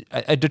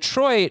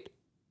Detroit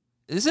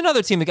is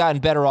another team that gotten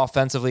better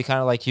offensively,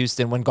 kind of like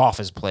Houston when Goff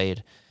has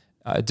played.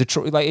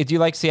 Detroit, do you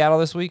like Seattle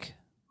this week?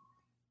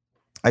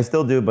 I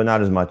still do, but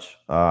not as much.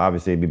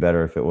 Obviously, it'd be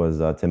better if it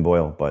was Tim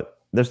Boyle, but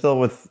they're still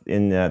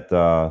within that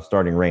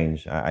starting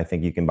range. I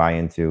think you can buy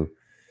into,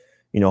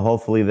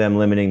 hopefully them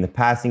limiting the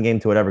passing game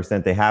to whatever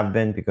extent they have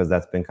been, because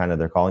that's been kind of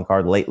their calling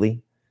card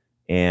lately.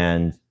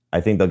 And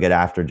I think they'll get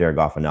after Jared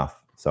Goff enough.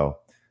 So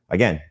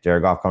again,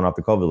 Jared Goff coming off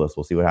the COVID list.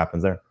 We'll see what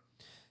happens there.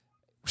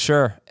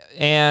 Sure.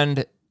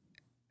 And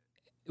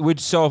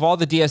so of all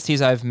the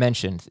DSTs I've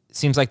mentioned, it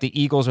seems like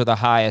the Eagles are the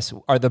highest.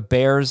 Are the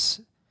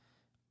Bears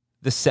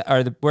where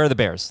are the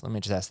Bears? Let me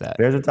just ask that.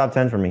 Bears are top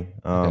 10 for me.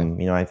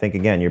 Okay. I think,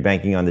 again, you're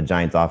banking on the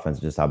Giants offense,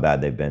 just how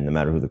bad they've been, no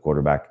matter who the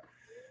quarterback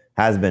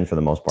has been for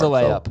the most part.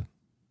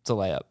 It's a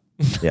layup.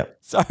 Yeah.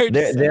 Sorry.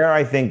 They're,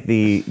 I think,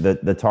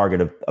 the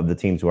target of the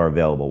teams who are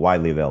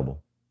widely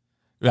available.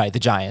 Right. The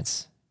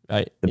Giants.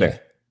 Right. The Bears.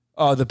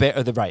 Oh,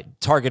 right.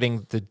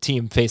 Targeting the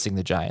team facing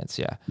the Giants.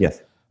 Yeah.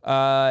 Yes.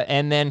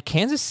 And then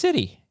Kansas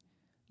City.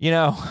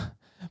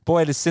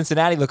 Boy, does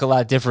Cincinnati look a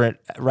lot different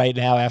right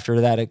now after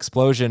that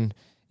explosion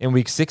in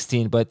week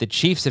 16, but the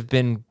Chiefs have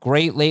been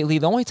great lately.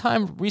 The only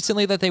time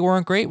recently that they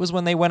weren't great was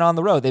when they went on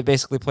the road. They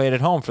basically played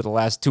at home for the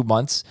last 2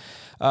 months,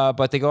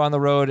 but they go on the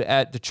road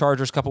at the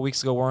Chargers a couple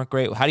weeks ago, weren't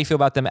great. How do you feel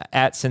about them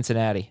at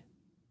Cincinnati?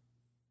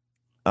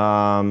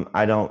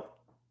 I don't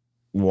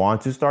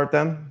want to start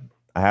them.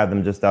 I have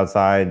them just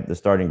outside the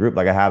starting group.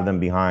 Like I have them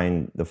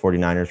behind the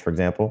 49ers, for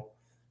example,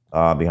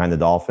 behind the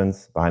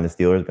Dolphins, behind the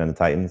Steelers, behind the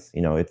Titans.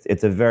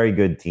 It's a very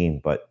good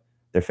team, but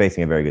they're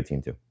facing a very good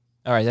team too.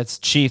 All right, that's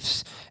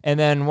Chiefs. And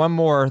then one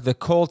more, the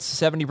Colts,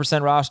 70%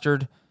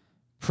 rostered,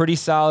 pretty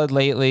solid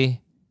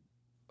lately.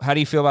 How do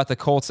you feel about the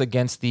Colts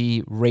against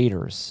the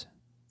Raiders?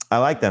 I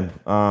like them.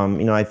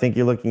 I think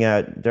you're looking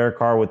at Derek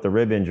Carr with the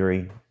rib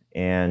injury,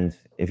 and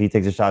if he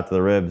takes a shot to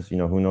the ribs,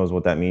 who knows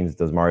what that means.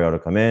 Does Mariota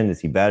come in? Is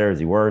he better? Is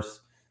he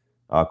worse?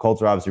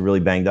 Colts are obviously really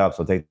banged up,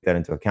 so take that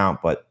into account.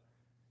 But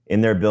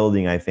in their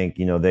building, I think,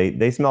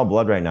 they smell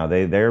blood right now.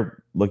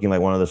 They're looking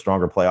like one of the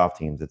stronger playoff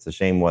teams. It's a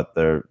shame what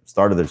their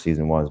start of their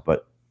season was,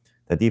 but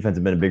that defense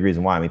has been a big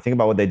reason why. I mean, think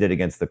about what they did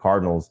against the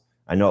Cardinals.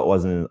 I know it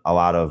wasn't a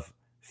lot of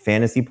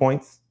fantasy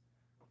points,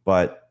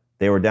 but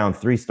they were down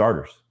 3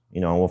 starters.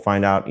 And we'll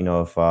find out,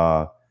 if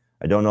I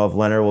don't know if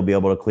Leonard will be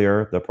able to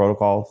clear the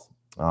protocols.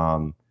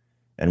 And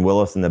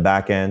Willis in the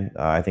back end.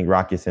 I think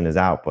Rockison is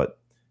out, but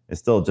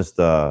it's still just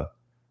a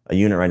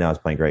unit right now is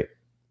playing great.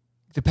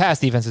 The pass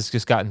defense has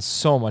just gotten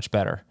so much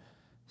better.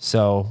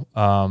 So,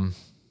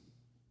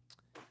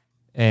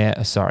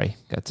 sorry,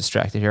 got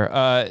distracted here.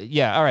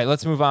 Yeah, all right,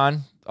 let's move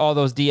on. All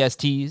those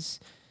DSTs.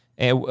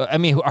 And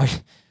can you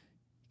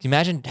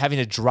imagine having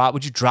to drop?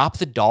 Would you drop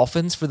the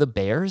Dolphins for the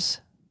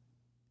Bears?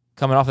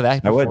 Coming off of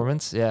that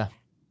performance? Yeah,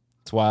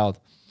 it's wild.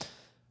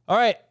 All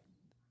right,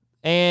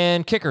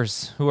 and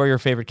kickers. Who are your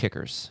favorite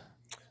kickers?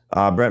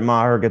 Brett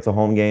Maher gets a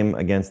home game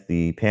against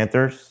the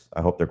Panthers.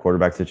 I hope their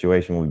quarterback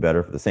situation will be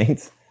better for the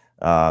Saints.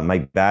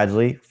 Mike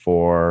Badgley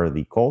for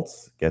the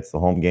Colts gets the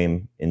home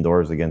game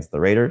indoors against the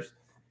Raiders.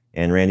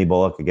 And Randy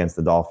Bullock against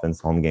the Dolphins,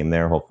 home game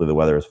there. Hopefully the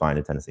weather is fine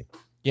in Tennessee.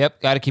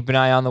 Yep, got to keep an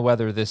eye on the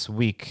weather this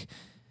week.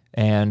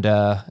 And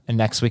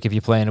next week if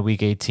you play in a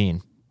Week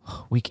 18.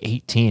 Week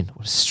 18,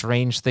 what a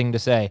strange thing to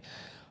say.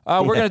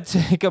 We're going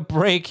to take a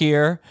break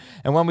here.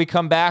 And when we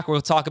come back,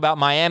 we'll talk about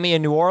Miami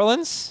and New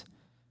Orleans.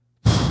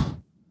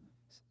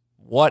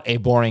 What a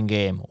boring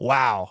game.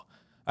 Wow.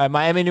 All right,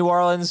 Miami, New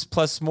Orleans,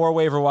 plus more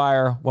waiver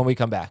wire when we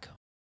come back.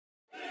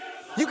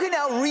 You can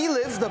now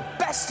relive the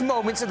best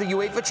moments of the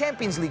UEFA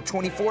Champions League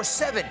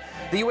 24/7.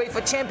 The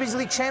UEFA Champions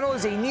League channel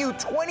is a new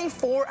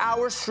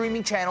 24-hour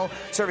streaming channel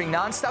serving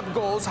non-stop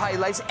goals,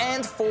 highlights,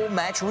 and full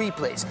match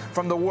replays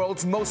from the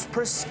world's most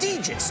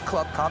prestigious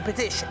club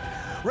competition.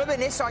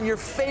 Reminisce on your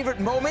favorite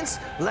moments,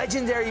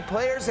 legendary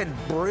players, and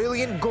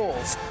brilliant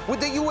goals with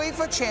the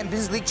UEFA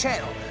Champions League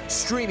channel,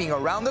 streaming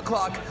around the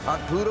clock on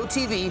Pluto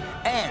TV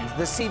and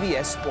the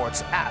CBS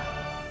Sports app.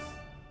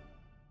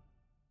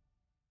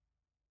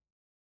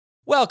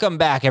 Welcome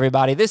back,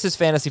 everybody. This is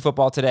Fantasy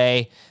Football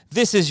Today.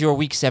 This is your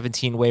Week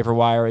 17 waiver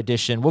wire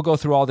edition. We'll go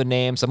through all the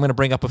names. I'm going to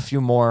bring up a few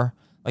more,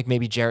 like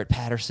maybe Jarrett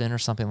Patterson or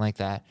something like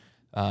that.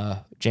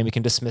 Jamie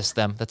can dismiss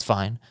them. That's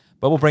fine.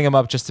 But we'll bring them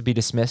up just to be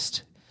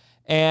dismissed.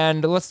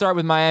 And let's start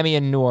with Miami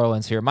and New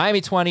Orleans here. Miami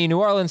 20, New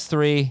Orleans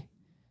 3.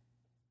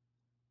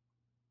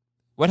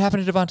 What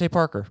happened to Devontae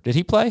Parker? Did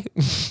he play?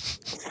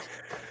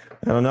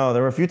 I don't know.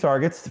 There were a few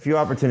targets, a few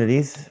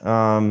opportunities.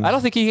 I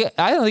don't think he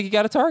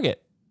got a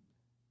target.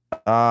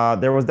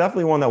 There was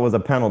definitely one that was a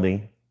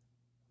penalty.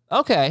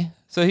 Okay,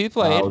 so he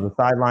played. It was a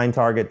sideline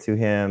target to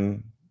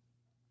him.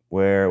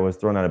 where it was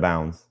thrown out of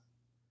bounds.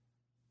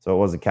 So it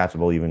wasn't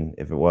catchable even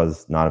if it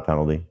was not a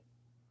penalty.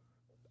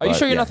 Are you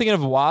sure you're not thinking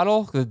of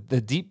Waddle, the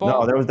deep ball?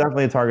 No, there was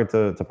definitely a target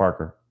to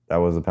Parker. That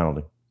was a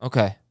penalty.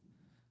 Okay.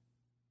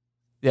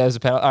 Yeah, it was a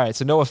penalty. All right,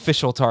 so no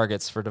official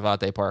targets for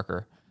Devontae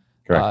Parker.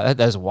 Correct.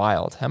 That is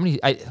wild. How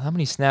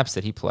many snaps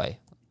did he play?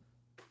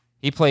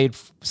 He played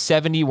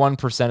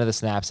 71% of the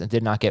snaps and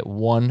did not get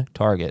one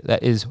target.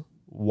 That is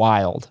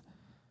wild.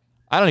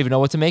 I don't even know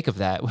what to make of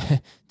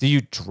that. Do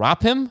you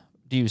drop him?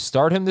 Do you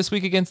start him this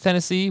week against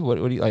Tennessee? What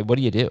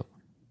do you do?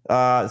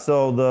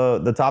 So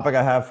the topic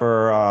I have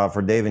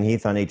for Dave and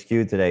Heath on HQ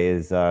today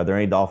is, are there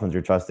any Dolphins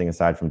you're trusting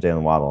aside from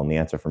Jalen Waddle? And the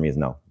answer for me is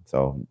no.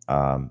 So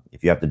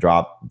if you have to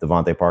drop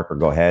Devontae Parker,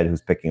 go ahead.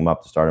 Who's picking him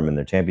up to start him in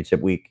their championship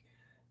week?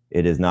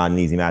 It is not an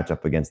easy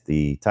matchup against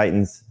the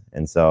Titans.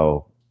 And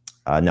so,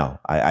 no,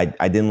 I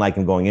didn't like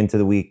him going into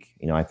the week.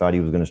 I thought he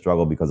was going to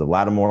struggle because of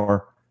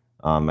Lattimore.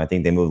 I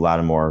think they moved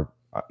Lattimore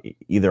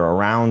either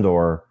around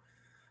or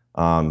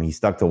he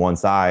stuck to one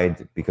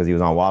side because he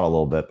was on Waddle a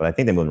little bit, but I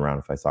think they moved him around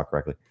if I saw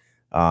correctly.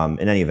 In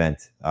any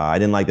event, I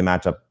didn't like the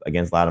matchup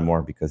against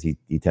Lattimore because he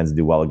tends to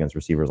do well against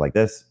receivers like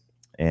this.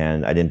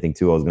 And I didn't think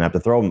Tua was going to have to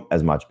throw him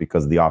as much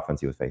because of the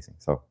offense he was facing.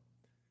 So,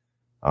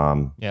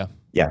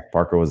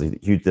 Parker was a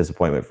huge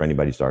disappointment for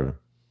anybody starting.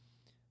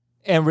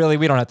 And really,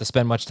 we don't have to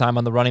spend much time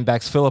on the running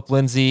backs. Phillip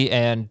Lindsay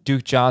and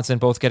Duke Johnson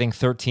both getting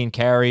 13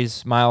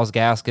 carries. Myles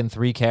Gaskin,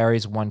 3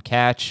 carries, 1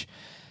 catch.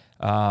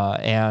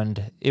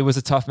 And it was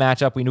a tough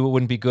matchup. We knew it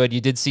wouldn't be good.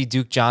 You did see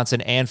Duke Johnson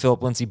and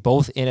Phillip Lindsay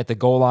both in at the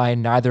goal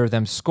line. Neither of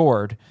them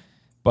scored.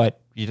 But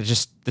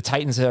the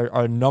Titans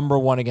are number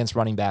one against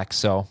running backs,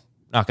 so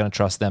not going to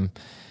trust them.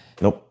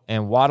 Nope.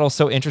 And Waddle's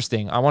so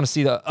interesting. I want to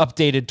see the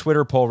updated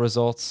Twitter poll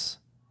results.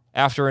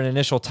 After an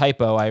initial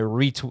typo, I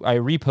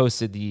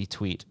reposted the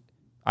tweet.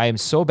 I am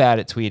so bad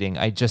at tweeting.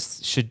 I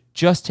should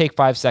take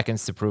 5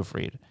 seconds to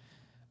proofread.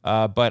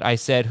 But I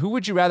said, who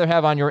would you rather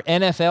have on your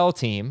NFL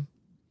team,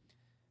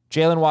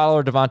 Jalen Waddle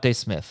or Devontae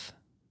Smith?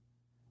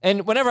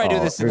 And whenever I do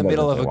this in the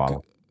middle of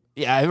Waddle.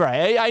 Yeah,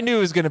 right. I knew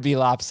it was going to be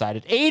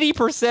lopsided.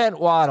 80%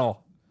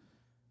 Waddle,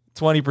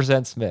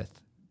 20% Smith.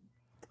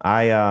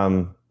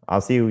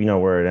 I'll see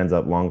where it ends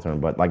up long term,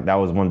 but that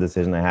was one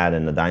decision I had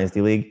in the Dynasty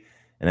League,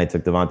 and I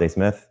took Devontae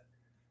Smith.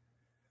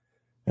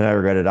 And I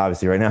regret it,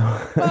 obviously, right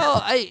now.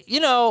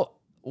 Well,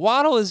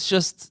 Waddle is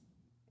just,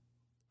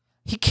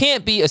 he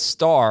can't be a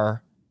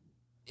star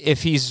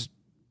if he's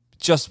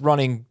just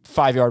running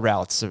 5-yard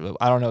routes.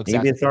 I don't know exactly. He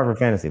can be a star for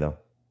fantasy, though.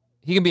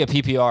 He can be a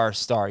PPR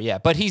star, yeah.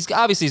 But he's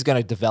going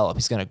to develop.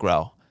 He's going to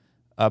grow.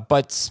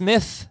 But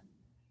Smith,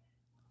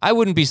 I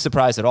wouldn't be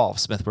surprised at all if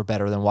Smith were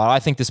better than Waddle. I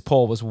think this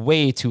poll was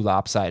way too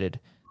lopsided.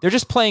 They're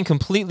just playing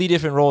completely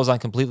different roles on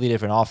completely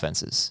different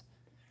offenses.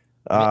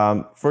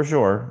 For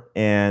sure.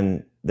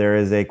 And there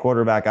is a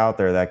quarterback out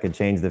there that could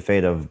change the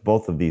fate of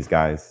both of these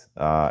guys,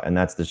 and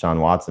that's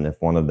Deshaun Watson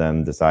if one of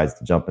them decides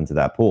to jump into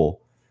that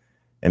pool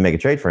and make a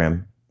trade for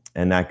him.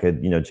 And that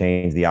could,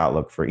 change the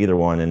outlook for either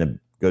one in a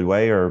good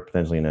way or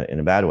potentially in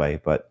a bad way.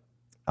 But,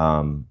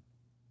 I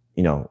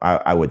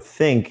would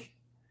think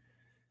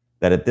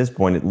that at this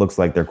point, it looks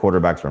like their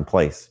quarterbacks are in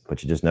place,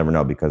 but you just never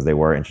know because they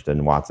were interested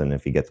in Watson.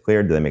 If he gets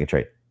cleared, do they make a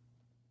trade?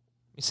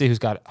 You see who's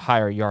got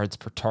higher yards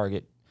per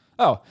target.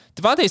 Oh,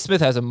 Devontae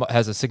Smith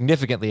has a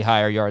significantly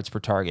higher yards per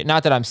target.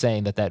 Not that I'm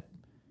saying that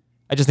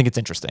I just think it's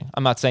interesting.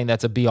 I'm not saying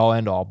that's a be-all,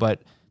 end-all,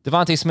 but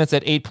Devontae Smith's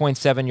at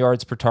 8.7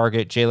 yards per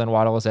target. Jalen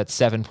Waddle is at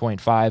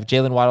 7.5.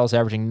 Jalen Waddle is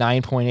averaging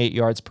 9.8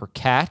 yards per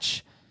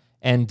catch,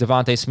 and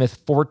Devontae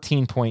Smith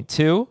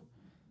 14.2.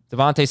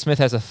 Devontae Smith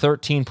has a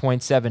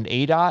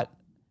 13.7 ADOT,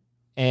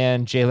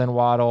 and Jalen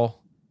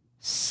Waddle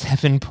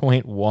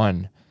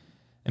 7.1.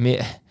 I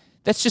mean,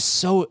 that's just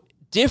so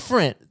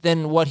different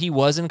than what he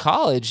was in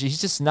college.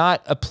 He's just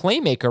not a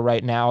playmaker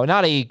right now.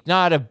 Not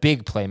a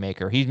big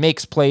playmaker. He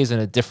makes plays in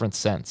a different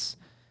sense,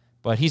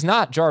 but he's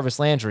not Jarvis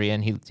Landry,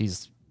 and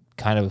he's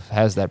kind of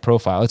has that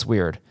profile. It's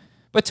weird,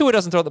 but Tua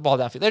doesn't throw the ball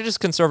downfield. They're just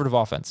conservative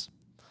offense,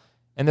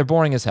 and they're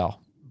boring as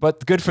hell.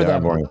 But good for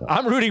them.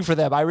 I'm rooting for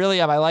them. I really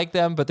am. I like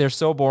them, but they're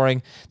so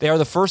boring. They are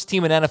the first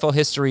team in NFL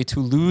history to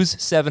lose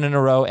 7 in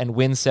a row and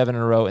win 7 in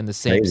a row in the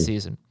same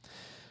season.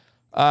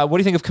 What do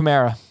you think of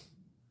Kamara?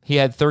 He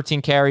had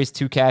 13 carries,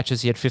 2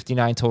 catches. He had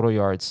 59 total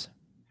yards.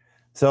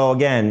 So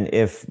again,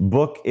 if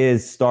Book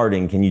is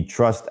starting, can you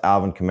trust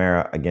Alvin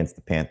Kamara against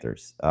the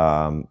Panthers?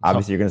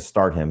 Obviously, you're going to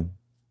start him.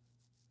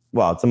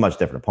 Well, it's a much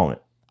different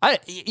opponent. I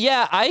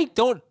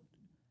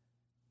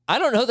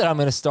don't know that I'm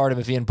going to start him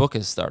if Ian Book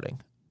is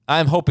starting.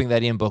 I'm hoping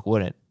that Ian Book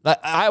wouldn't.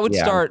 I would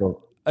start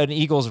an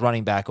Eagles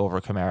running back over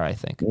Kamara, I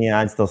think. Yeah,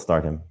 I'd still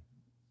start him.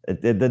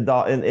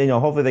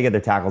 Hopefully they get their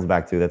tackles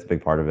back too. That's a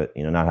big part of it.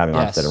 Not having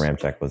Armstead and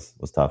Ramczyk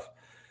was tough.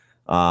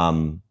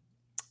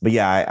 But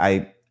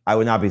yeah, I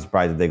would not be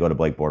surprised if they go to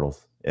Blake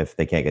Bortles if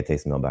they can't get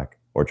Taysom Hill back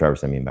or Trevor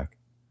Siemian back.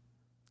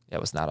 That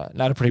was not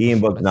a pretty.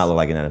 Ian Book does not look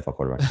like an NFL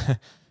quarterback.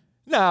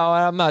 No,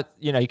 I'm not.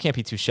 You can't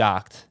be too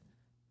shocked,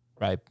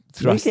 right?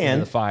 Thrust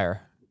into the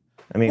fire.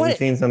 I mean, we've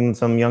seen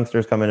some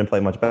youngsters come in and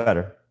play much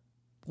better.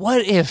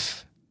 What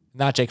if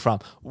Not Jake Fromm.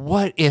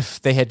 What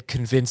if they had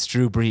convinced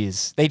Drew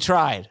Brees? They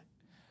tried.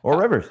 Or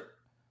Rivers.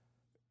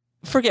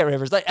 Forget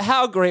Rivers. Like,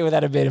 how great would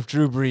that have been if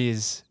Drew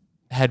Brees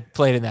had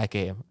played in that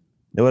game?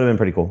 It would have been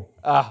pretty cool.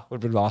 Would have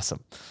been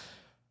awesome.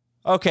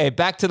 Okay,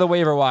 back to the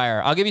waiver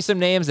wire. I'll give you some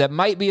names that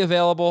might be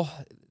available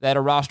that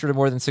are rostered at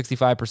more than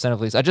 65%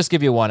 of leagues. I'll just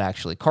give you one,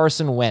 actually.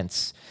 Carson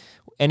Wentz.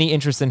 Any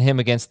interest in him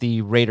against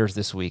the Raiders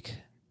this week?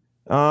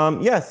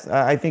 Yes,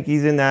 I think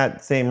he's in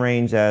that same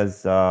range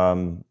as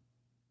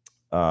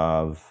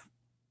of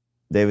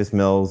Davis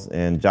Mills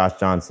and Josh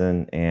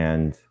Johnson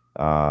and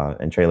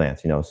Trey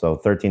Lance. So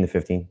 13 to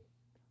 15,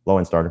 low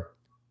end starter.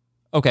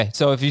 Okay,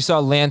 so if you saw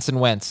Lance and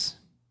Wentz,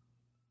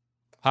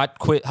 hot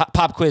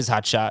pop quiz,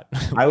 hot shot.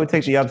 I would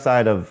take the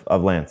upside of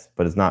Lance,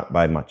 but it's not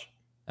by much.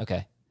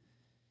 Okay,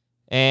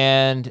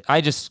 and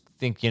I just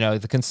think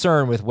the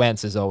concern with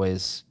Wentz is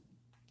always,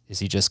 is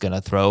he just going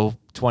to throw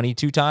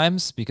 22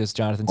 times because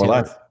Jonathan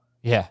Taylor? Less.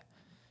 Yeah,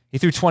 he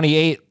threw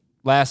 28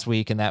 last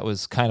week, and that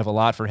was kind of a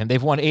lot for him.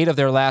 They've won 8 of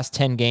their last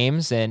 10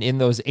 games, and in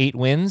those 8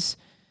 wins,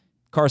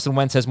 Carson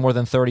Wentz has more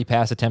than 30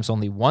 pass attempts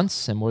only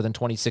once and more than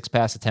 26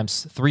 pass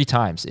attempts 3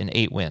 times in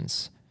 8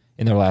 wins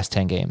in their last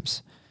 10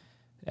 games.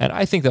 And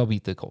I think they'll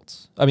beat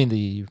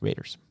the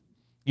Raiders.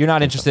 You're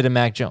not interested in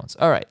Mac Jones.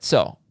 All right,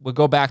 so we'll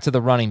go back to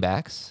the running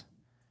backs.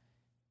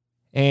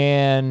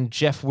 And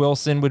Jeff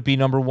Wilson would be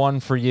number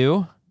 1 for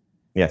you.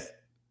 Yes.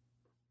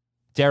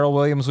 Darrell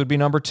Williams would be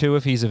number 2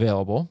 if he's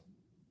available.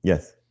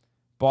 Yes.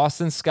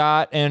 Boston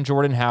Scott and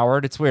Jordan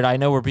Howard. It's weird. I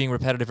know we're being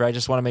repetitive here. I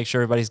just want to make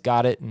sure everybody's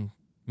got it and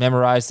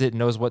memorized it and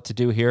knows what to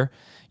do here.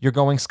 You're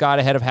going Scott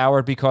ahead of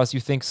Howard because you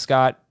think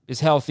Scott is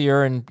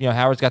healthier and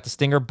Howard's got the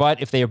stinger.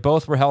 But if they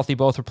both were healthy,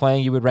 both were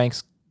playing, you would rank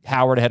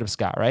Howard ahead of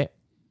Scott, right?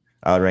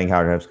 I would rank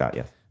Howard ahead of Scott,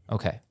 yes.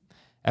 Okay.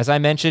 As I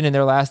mentioned, in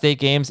their last 8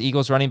 games,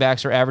 Eagles running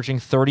backs are averaging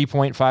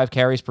 30.5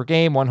 carries per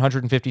game,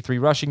 153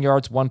 rushing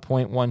yards,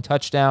 1.1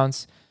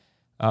 touchdowns.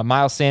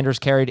 Miles Sanders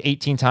carried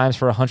 18 times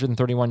for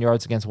 131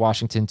 yards against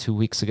Washington 2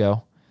 weeks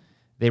ago.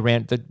 The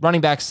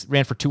running backs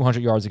ran for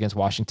 200 yards against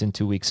Washington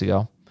 2 weeks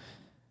ago.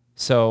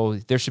 So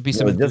there should be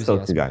some enthusiasm.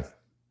 Just those 2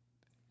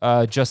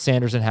 guys. Just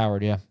Sanders and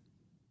Howard, yeah.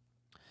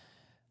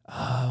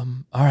 All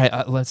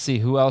right, let's see.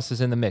 Who else is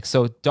in the mix?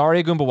 So Dare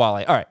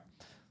Ogunbowale. All right,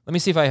 let me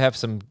see if I have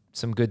some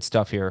good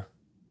stuff here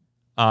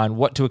on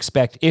what to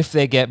expect if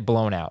they get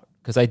blown out,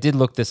 because I did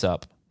look this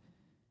up.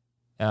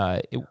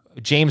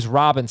 James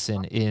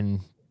Robinson in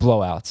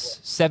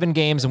blowouts. 7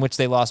 games in which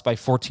they lost by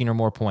 14 or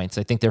more points.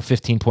 I think they're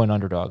 15-point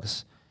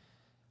underdogs.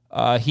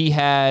 He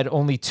had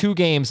only 2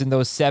 games in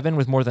those 7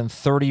 with more than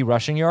 30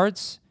 rushing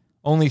yards.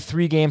 Only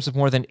 3 games with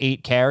more than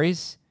 8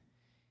 carries.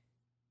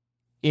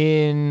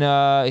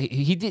 But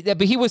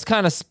he was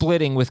kind of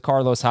splitting with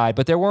Carlos Hyde,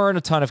 but there weren't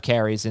a ton of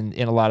carries in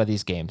a lot of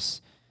these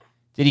games.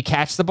 Did he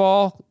catch the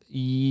ball?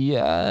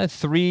 Yeah,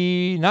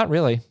 3, not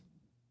really.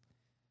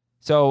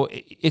 So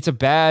it's a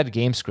bad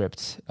game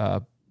script.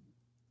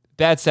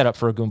 Bad setup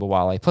for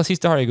Ogunbowale. Plus, he's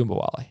Dare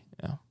Ogunbowale.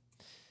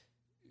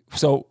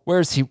 So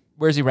where's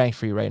he ranked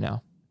for you right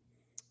now?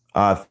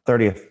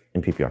 30th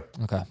in PPR.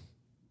 Okay.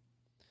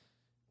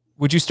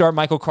 Would you start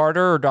Michael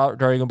Carter or Dare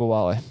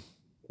Ogunbowale?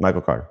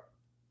 Michael Carter.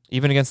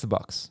 Even against the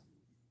Bucs?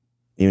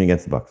 Even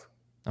against the Bucs.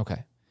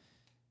 Okay.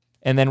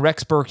 And then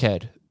Rex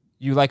Burkhead.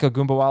 You like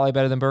Ogunbowale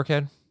better than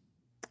Burkhead?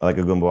 I like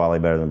Ogunbowale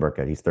better than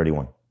Burkhead. He's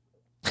 31.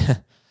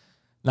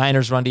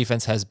 Niners run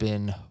defense has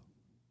been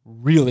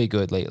really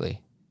good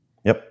lately.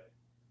 Yep.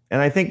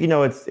 And I think,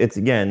 it's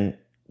again,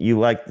 you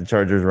like the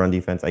Chargers run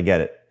defense. I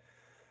get it.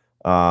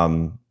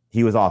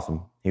 He was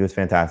awesome. He was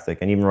fantastic.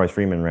 And even Royce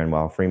Freeman ran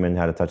well. Freeman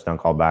had a touchdown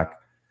call back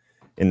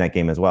in that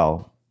game as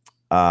well.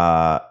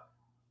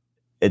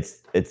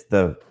 It's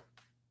the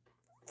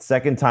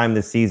second time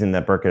this season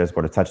that Burkhead has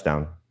scored a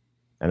touchdown.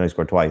 I know he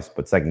scored twice,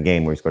 but second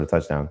game where he scored a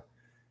touchdown.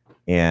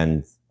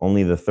 And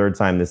only the 3rd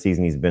time this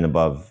season he's been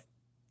above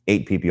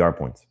 8 PPR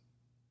points.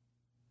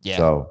 Yeah.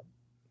 So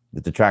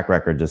the track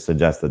record just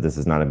suggests that this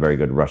is not a very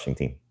good rushing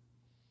team.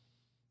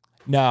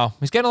 No,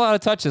 he's getting a lot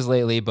of touches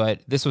lately, but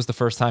this was the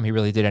first time he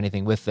really did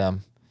anything with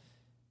them.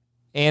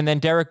 And then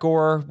Derek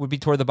Gore would be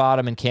toward the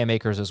bottom and Cam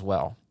Akers as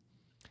well.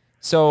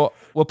 So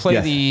we'll play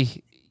the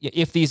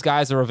if these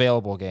guys are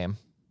available game.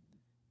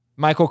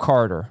 Michael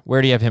Carter,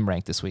 where do you have him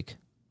ranked this week?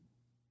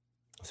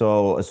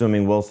 So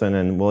assuming Wilson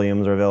and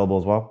Williams are available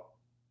as well?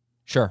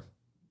 Sure.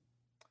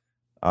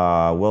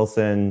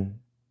 Wilson,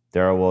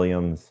 Darrell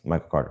Williams,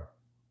 Michael Carter.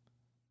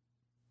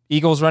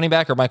 Eagles running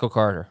back or Michael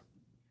Carter?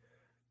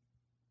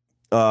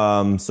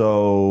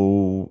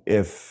 So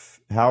if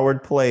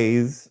Howard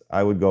plays,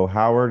 I would go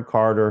Howard,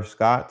 Carter,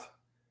 Scott.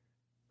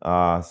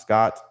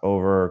 Scott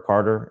over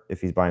Carter if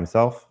he's by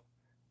himself.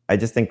 I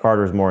just think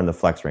Carter is more in the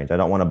flex range. I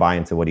don't want to buy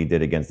into what he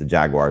did against the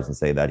Jaguars and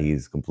say that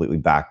he's completely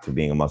back to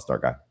being a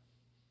must-start guy.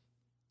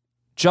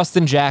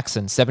 Justin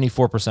Jackson,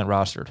 74%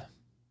 rostered.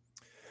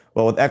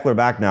 Well, with Eckler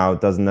back now,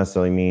 it doesn't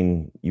necessarily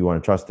mean you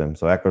want to trust him.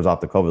 So Eckler's off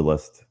the COVID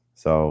list.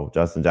 So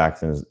Justin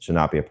Jackson should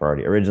not be a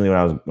priority. Originally,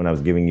 when I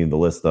was giving you the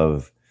list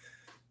of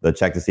the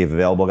check to see if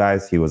available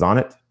guys, he was on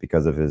it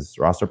because of his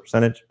roster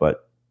percentage.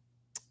 But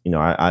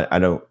I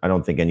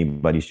don't think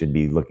anybody should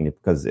be looking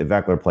at, because if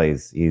Eckler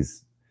plays,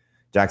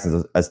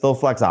 Jackson's still a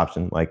flex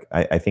option. Like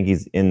I think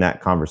he's in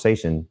that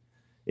conversation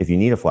if you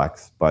need a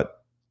flex,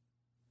 but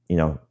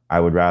I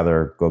would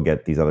rather go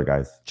get these other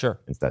guys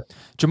instead.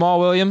 Jamal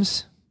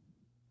Williams,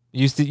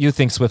 you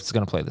think Swift's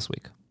going to play this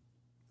week?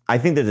 I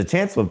think there's a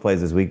chance Swift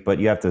plays this week, but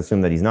you have to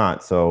assume that he's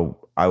not.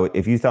 So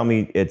if you tell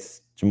me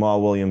it's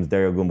Jamal Williams,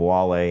 Dario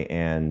Ogunbowale,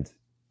 and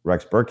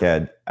Rex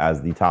Burkhead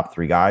as the top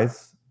 3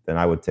 guys, then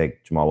I would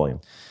take Jamal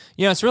Williams.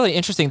 It's really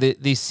interesting. The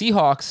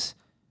Seahawks,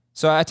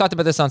 so I talked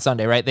about this on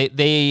Sunday, right?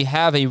 They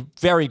have a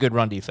very good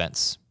run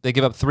defense. They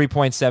give up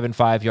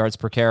 3.75 yards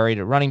per carry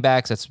to running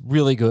backs. That's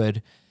really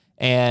good.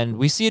 And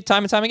we see it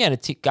time and time again.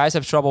 Guys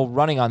have trouble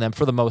running on them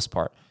for the most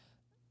part.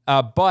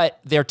 But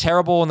they're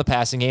terrible in the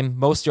passing game.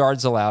 Most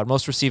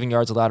receiving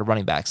yards allowed to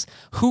running backs.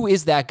 Who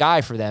is that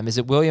guy for them? Is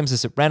it Williams?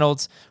 Is it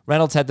Reynolds?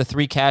 Reynolds had the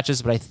 3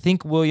 catches, but I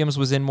think Williams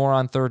was in more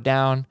on third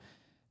down.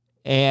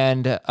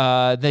 And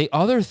the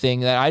other thing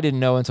that I didn't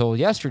know until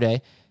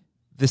yesterday,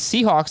 the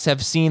Seahawks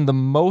have seen the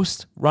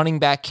most running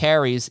back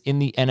carries in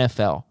the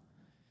NFL.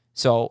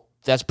 So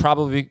that's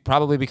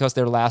probably because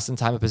they're last in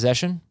time of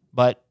possession,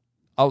 but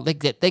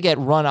they get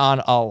run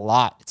on a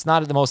lot. It's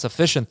not the most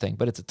efficient thing,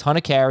 but it's a ton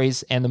of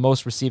carries and the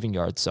most receiving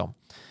yards. So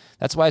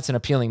that's why it's an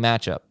appealing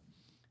matchup.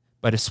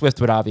 But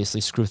Swift would obviously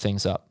screw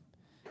things up.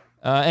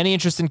 Any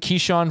interest in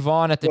Keyshawn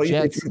Vaughn at the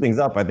Jets? Screw things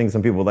up. I think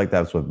some people would like to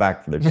have Swift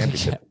back for their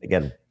championship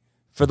again.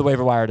 For the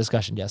waiver wire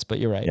discussion, yes, but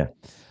you're right. Yeah.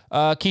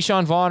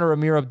 Keyshawn Vaughn or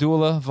Amir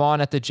Abdullah?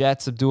 Vaughn at the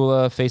Jets,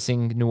 Abdullah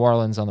facing New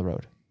Orleans on the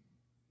road.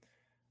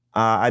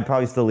 I'd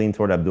probably still lean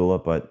toward Abdullah,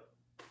 but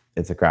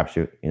it's a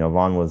crapshoot.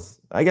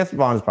 I guess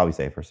Vaughn is probably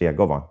safer. So yeah,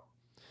 go Vaughn.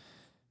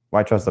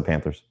 Why trust the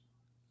Panthers?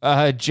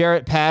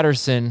 Jarrett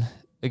Patterson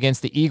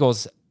against the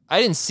Eagles.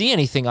 I didn't see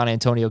anything on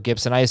Antonio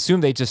Gibson. I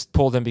assume they just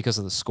pulled him because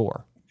of the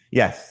score.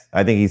 Yes,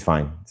 I think he's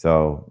fine.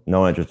 So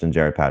no interest in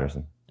Jarrett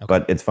Patterson. Okay.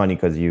 But it's funny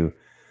because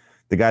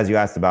the guys you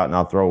asked about, and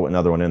I'll throw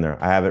another one in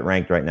there. I have it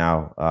ranked right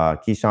now.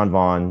 Keyshawn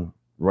Vaughn,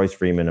 Royce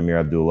Freeman, Amir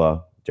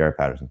Abdullah, Jarrett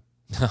Patterson.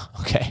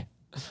 Okay.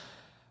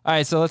 All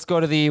right, so let's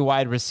go to the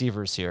wide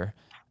receivers here.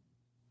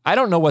 I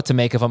don't know what to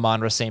make of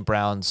Amon-Ra St.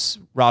 Brown's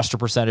roster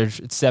percentage.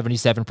 It's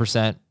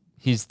 77%.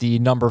 He's the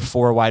number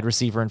 4 wide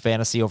receiver in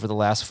fantasy over the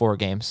last 4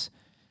 games.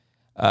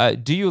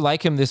 Do you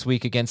like him this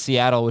week against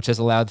Seattle, which has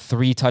allowed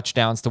 3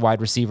 touchdowns to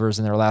wide receivers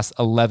in their last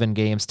 11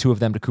 games, 2 of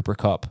them to Cooper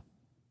Kupp?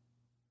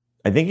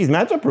 I think he's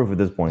matchup proof at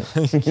this point.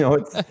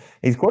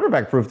 He's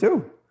quarterback proof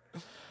too.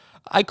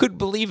 I couldn't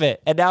believe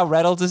it. And now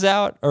Reynolds is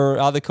out, or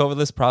on the COVID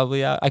list,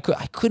 probably out. I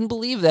couldn't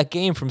believe that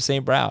game from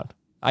St. Brown.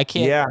 I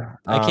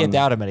can't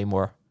doubt him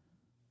anymore.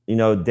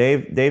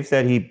 Dave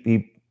said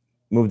he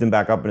moved him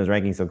back up in his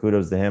ranking, so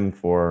kudos to him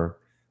for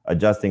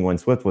adjusting when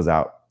Swift was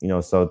out.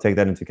 So take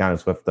that into account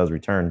if Swift does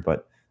return.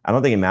 But I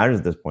don't think it matters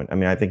at this point. I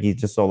mean, I think he's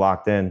just so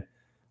locked in.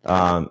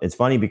 It's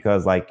funny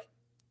because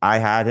I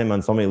had him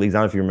on so many leagues. I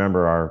don't know if you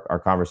remember our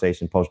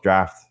conversation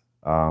post-draft,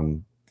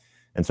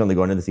 and certainly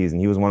going into the season.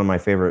 He was one of my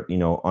favorite,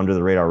 under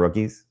the radar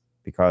rookies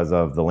because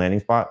of the landing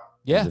spot.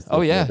 Yeah.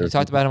 Oh yeah. You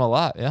talked about him a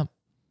lot. Yeah.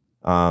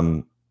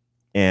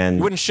 And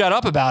you wouldn't shut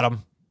up about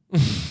him.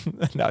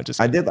 No, just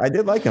kidding. I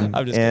did like him,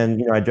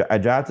 and I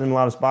drafted him in a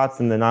lot of spots,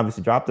 and then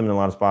obviously dropped him in a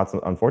lot of spots,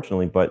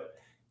 unfortunately. But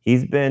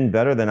he's been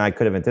better than I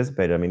could have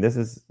anticipated. I mean,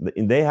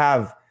 they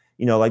have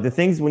the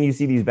things when you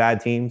see these bad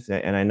teams,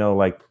 and I know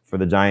for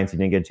the Giants, you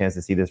didn't get a chance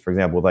to see this. For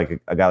example, with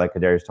a guy like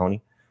Kadarius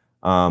Toney,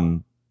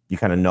 you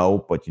kind of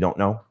know, but you don't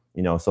know.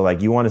 So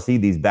you want to see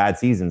these bad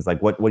seasons.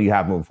 What do you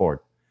have moving forward?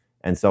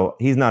 And so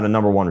he's not a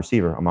number 1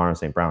 receiver, Amon-Ra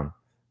St. Brown,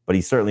 but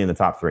he's certainly in the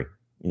top 3.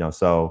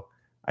 So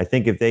I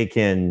think if they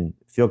can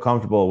feel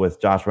comfortable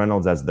with Josh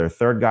Reynolds as their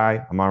 3rd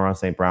guy, Amon-Ra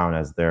St. Brown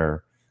as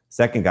their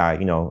 2nd guy,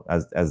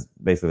 as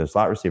basically their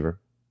slot receiver,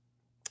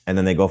 and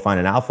then they go find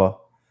an alpha,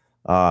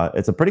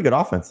 it's a pretty good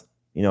offense,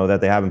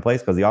 that they have in place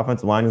because the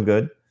offensive line is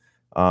good.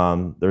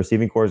 The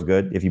receiving core is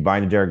good. If you buy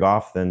into Jared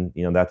Goff, then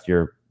that's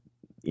your,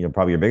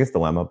 probably your biggest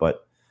dilemma.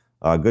 But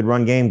good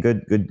run game,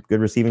 good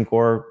receiving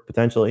core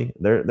potentially.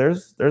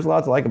 There's a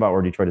lot to like about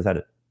where Detroit is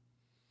headed.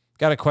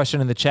 Got a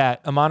question in the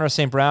chat: Amon-Ra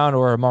St. Brown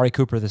or Amari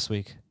Cooper this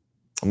week?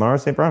 Amon-Ra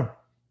St. Brown.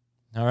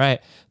 All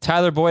right,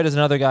 Tyler Boyd is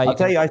another guy. I'll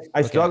tell you,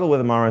 I struggle with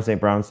Amon-Ra St.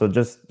 Brown. So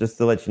just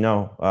to let you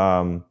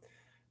know,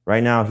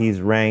 right now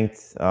he's ranked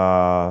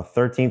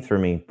 13th for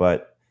me,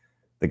 but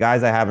the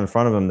guys I have in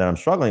front of him that I'm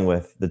struggling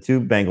with, the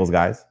 2 Bengals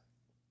guys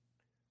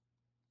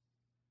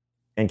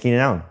and Keenan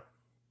Allen.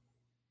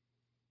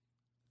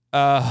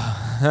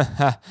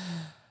 I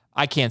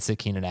can't sit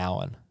Keenan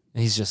Allen.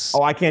 He's just...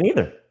 Oh, I can't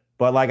either.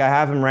 But I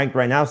have him ranked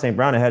right now, St.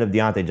 Brown ahead of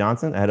Deontay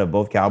Johnson, ahead of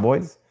both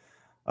Cowboys.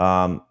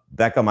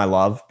 Beckham I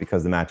love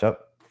because of the matchup.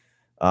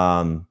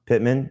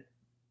 Pittman,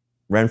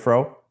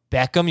 Renfro.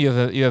 Beckham?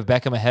 You have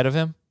Beckham ahead of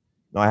him?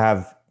 No, I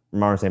have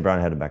Amon-Ra St. Brown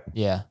ahead of Beckham.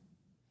 Yeah.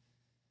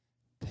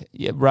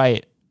 Yeah,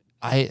 right.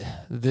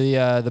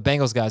 The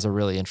Bengals guys are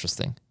really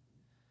interesting.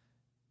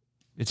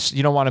 It's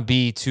you don't want to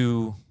be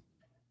too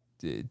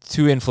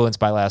influenced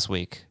by last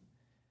week.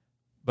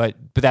 But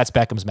that's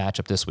Beckham's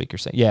matchup this week, you're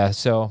saying. Yeah,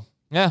 so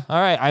Yeah,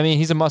 all right. I mean,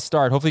 he's a must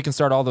start. Hopefully he can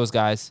start all those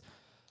guys.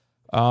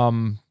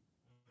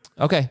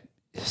 Okay.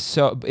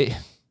 So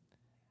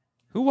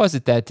who was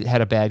it that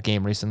had a bad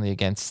game recently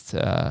against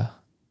there's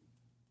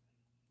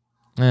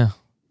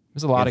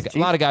a lot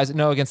of guys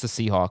against the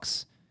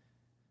Seahawks.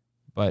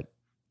 But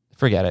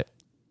forget it.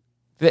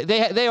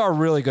 They are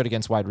really good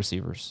against wide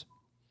receivers.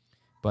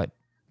 But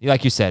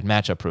like you said,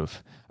 matchup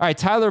proof. All right,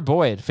 Tyler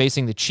Boyd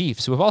facing the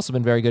Chiefs, who have also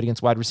been very good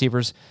against wide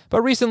receivers.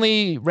 But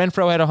recently,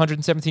 Renfro had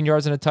 117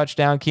 yards and a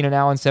touchdown. Keenan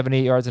Allen,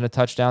 78 yards and a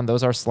touchdown.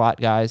 Those are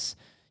slot guys.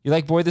 You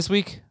like Boyd this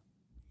week?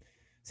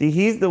 See,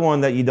 he's the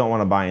one that you don't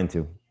want to buy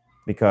into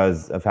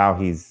because of how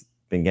he's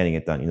been getting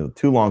it done.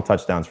 2 long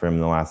touchdowns for him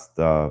in the last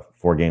 4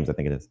 games, I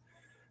think it is.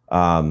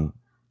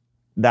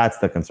 That's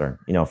the concern,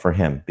 for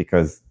him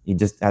because he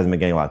just hasn't been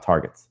getting a lot of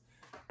targets.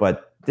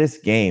 But this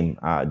game,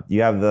 do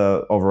you have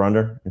the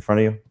over-under in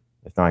front of you?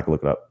 If not, I can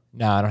look it up.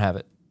 No, I don't have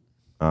it.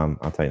 I'll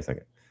tell you in a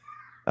second.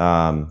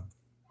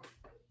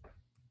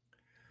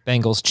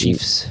 Bengals,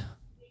 Chiefs.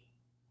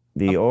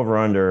 The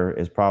over-under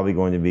is probably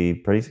going to be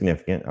pretty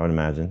significant, I would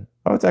imagine.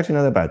 Oh, it's actually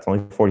not that bad. It's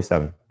only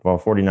 47. Well,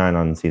 49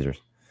 on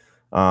Caesars.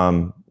 I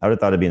would have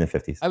thought it'd be in the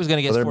 50s. I was going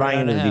to guess 49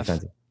 and a half.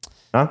 Defenses.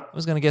 Huh? I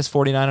was going to guess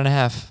 49 and a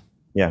half.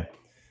 Yeah.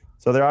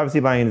 So they're obviously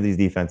buying into these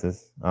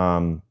defenses.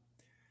 And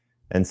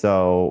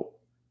so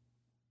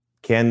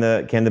can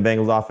the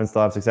Bengals offense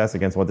still have success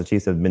against what the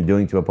Chiefs have been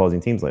doing to opposing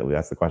teams lately?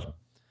 That's the question.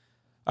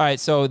 All right,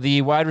 so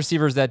the wide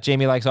receivers that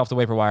Jamie likes off the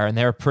waiver wire, and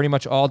they're pretty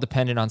much all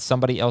dependent on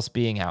somebody else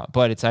being out.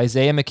 But it's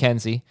Isaiah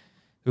McKenzie,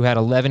 who had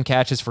 11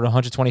 catches for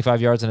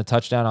 125 yards and a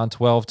touchdown on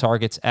 12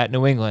 targets at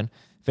New England,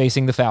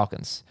 facing the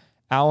Falcons.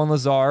 Allen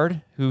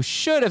Lazard, who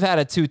should have had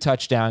a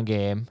 2-touchdown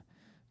game,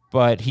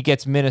 but he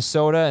gets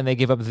Minnesota, and they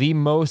give up the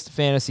most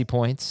fantasy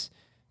points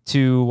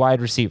to wide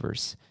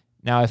receivers.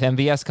 Now, if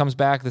MVS comes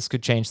back, this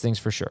could change things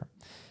for sure.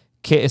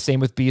 Same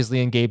with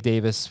Beasley and Gabe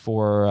Davis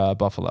for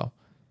Buffalo.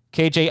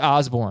 KJ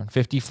Osborne,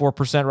 54%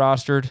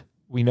 rostered.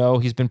 We know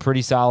he's been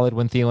pretty solid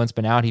when Thielen's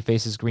been out. He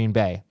faces Green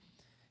Bay.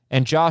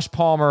 And Josh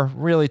Palmer,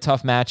 really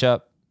tough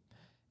matchup.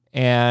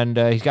 And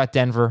he's got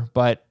Denver.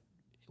 But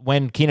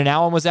when Keenan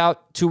Allen was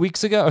out 2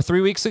 weeks ago or 3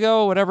 weeks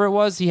ago, whatever it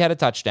was, he had a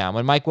touchdown.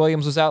 When Mike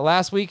Williams was out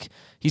last week,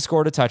 he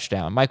scored a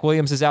touchdown. Mike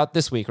Williams is out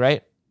this week,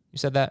 right? You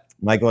said that?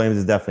 Mike Williams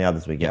is definitely out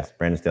this week, yes.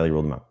 Brandon Staley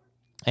ruled him out.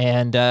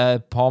 And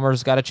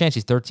Palmer's got a chance.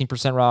 He's 13%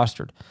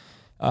 rostered.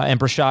 And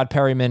Brashad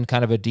Perryman,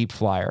 kind of a deep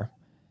flyer.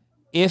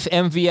 If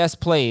MVS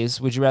plays,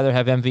 would you rather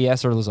have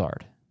MVS or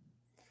Lazard?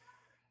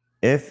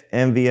 If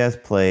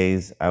MVS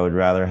plays, I would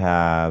rather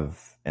have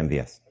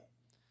MVS.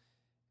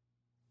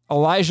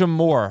 Elijah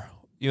Moore,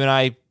 you and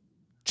I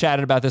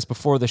chatted about this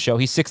before the show.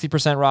 He's 60%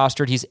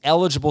 rostered. He's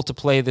eligible to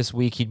play this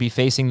week. He'd be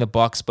facing the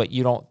Bucs, but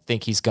you don't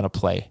think he's going to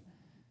play.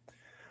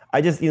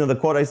 I just, the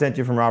quote I sent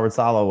you from Robert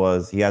Saleh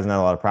was he hasn't had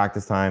a lot of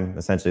practice time,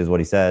 essentially is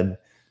what he said,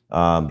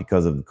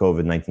 because of the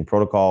COVID-19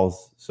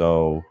 protocols.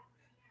 So,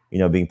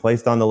 being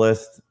placed on the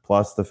list,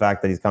 plus the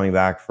fact that he's coming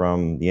back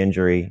from the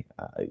injury,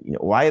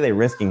 why are they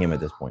risking him at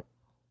this point?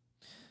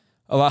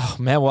 Oh,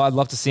 man, well, I'd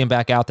love to see him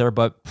back out there,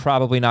 but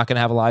probably not going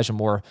to have Elijah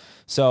Moore.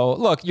 So,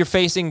 look, you're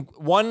facing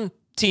one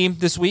team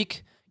this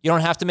week. You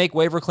don't have to make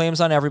waiver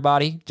claims on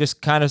everybody.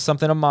 Just kind of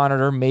something to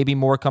monitor. Maybe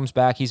Moore comes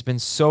back. He's been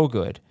so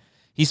good.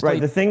 He's right.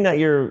 The thing that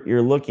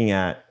you're looking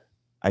at,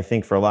 I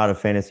think, for a lot of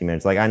fantasy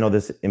managers, like I know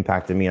this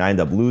impacted me and I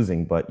ended up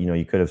losing, but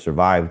you could have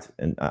survived.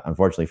 And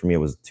unfortunately for me, it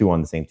was 2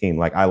 on the same team.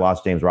 Like I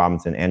lost James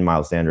Robinson and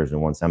Miles Sanders in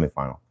one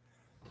semifinal.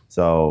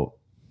 So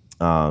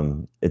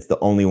it's the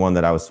only one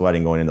that I was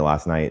sweating going into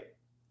last night.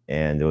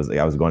 And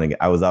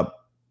I was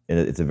up, and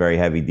it's a very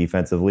heavy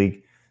defensive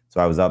league. So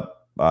I was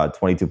up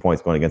 22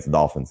 points going against the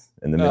Dolphins.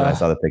 And the minute I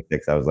saw the pick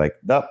six, I was like,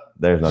 nope,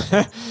 there's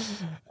nothing.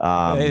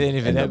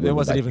 It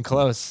wasn't even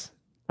close.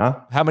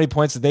 Huh? How many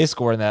points did they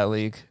score in that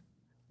league?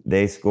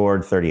 They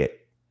scored 38.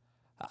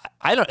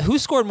 Who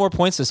scored more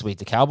points this week,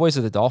 the Cowboys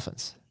or the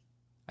Dolphins?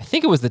 I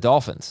think it was the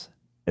Dolphins.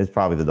 It's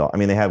probably the Dolphins. I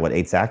mean, they had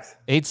 8 sacks?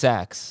 8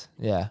 sacks,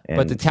 yeah.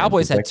 But the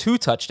Cowboys had 2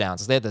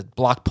 touchdowns. They had the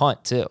block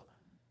punt too.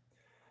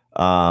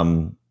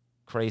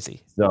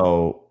 Crazy.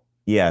 So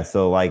yeah,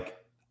 so like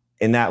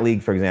in that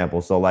league, for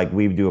example, so like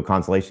we do a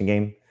consolation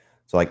game.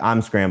 So like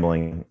I'm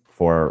scrambling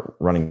for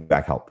running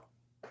back help.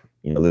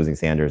 Losing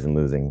Sanders and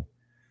losing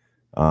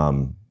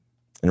and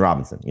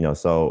Robinson.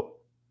 So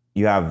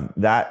you have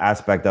that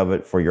aspect of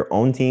it for your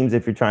own teams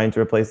if you're trying to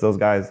replace those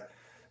guys.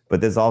 But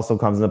this also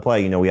comes into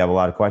play. We have a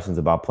lot of questions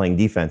about playing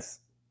defense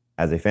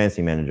as a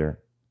fantasy manager.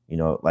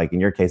 Like in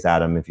your case,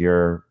 Adam, if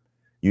you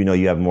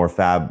have more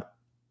fab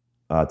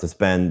to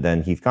spend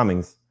than Heath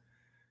Cummings,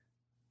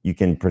 you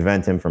can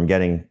prevent him from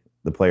getting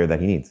the player that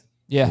he needs.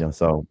 Yeah.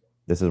 So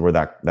this is where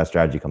that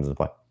strategy comes into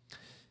play.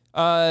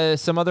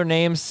 Some other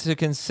names to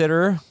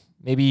consider,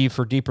 maybe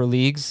for deeper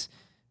leagues.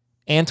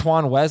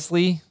 Antoine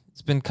Wesley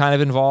has been kind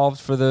of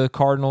involved for the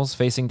Cardinals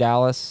facing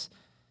Dallas.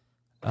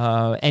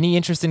 Any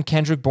interest in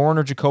Kendrick Bourne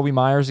or Jacoby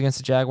Myers against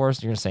the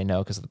Jaguars? You're going to say no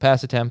because of the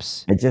pass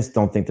attempts. I just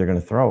don't think they're going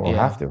to throw or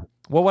have to.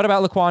 Well, what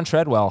about Laquan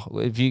Treadwell?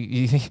 If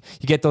you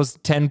get those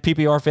 10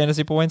 PPR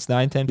fantasy points,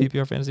 9, 10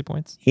 PPR fantasy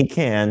points? He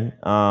can.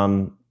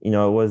 it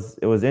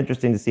was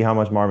interesting to see how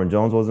much Marvin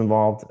Jones was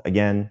involved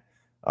again.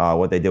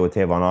 What they did with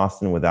Tavon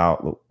Austin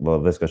without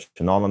Laviska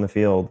Shenault on the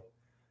field.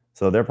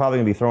 So they're probably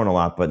going to be throwing a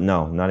lot, but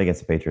no, not against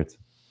the Patriots.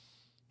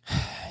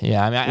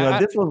 Yeah, I mean,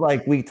 this was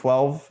like week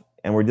 12,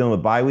 and we're dealing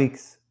with bye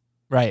weeks.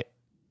 Right.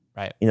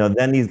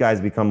 Then these guys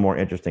become more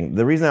interesting.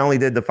 The reason I only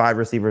did the 5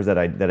 receivers that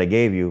I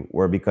gave you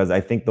were because I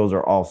think those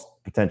are all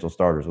potential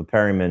starters. With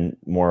Perryman,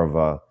 more of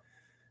a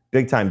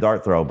big time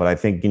dart throw, but I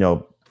think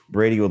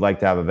Brady would like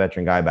to have a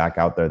veteran guy back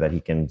out there that he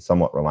can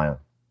somewhat rely on.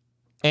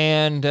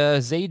 And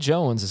Zay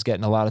Jones is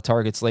getting a lot of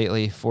targets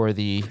lately for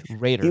the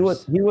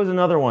Raiders. He was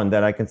another one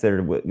that I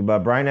considered,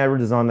 but Brian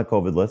Edwards is on the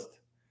COVID list,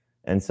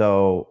 and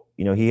so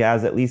he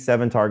has at least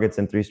 7 targets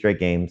in 3 straight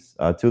games.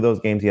 2 of those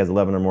games he has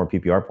 11 or more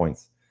PPR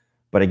points.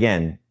 But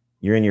again,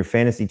 you're in your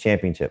fantasy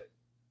championship.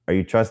 Are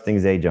you trusting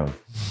Zay Jones?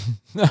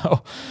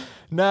 No.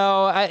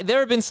 There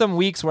have been some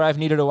weeks where I've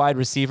needed a wide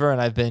receiver,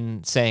 and I've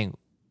been saying,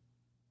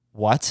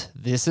 "What?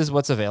 This is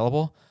what's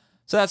available."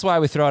 So that's why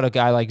we throw out a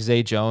guy like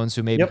Zay Jones,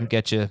 who maybe can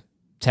get you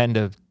 10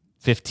 to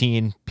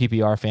 15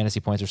 PPR fantasy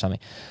points or something.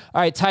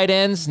 All right, tight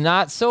ends,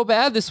 not so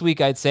bad this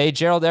week, I'd say.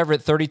 Gerald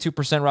Everett,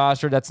 32%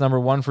 roster. That's number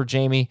 1 for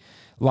Jamie.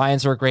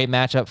 Lions are a great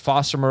matchup.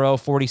 Foster Moreau,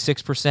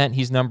 46%.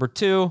 He's number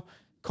 2.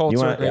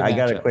 Colts are a great matchup. I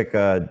got a quick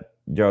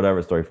Gerald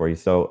Everett story for you.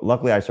 So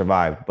luckily I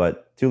survived,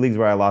 but 2 leagues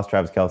where I lost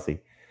Travis Kelce.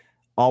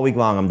 All week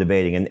long I'm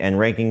debating and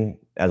ranking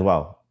as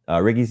well.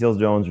 Ricky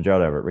Seals-Jones or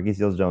Gerald Everett. Ricky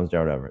Seals-Jones,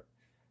 Gerald Everett.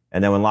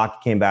 And then when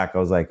Locke came back, I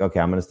was like, okay,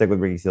 I'm going to stick with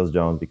Ricky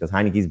Seals-Jones because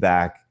Heineke's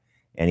back.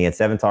 And he had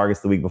 7 targets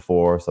the week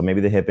before. So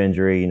maybe the hip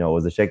injury, it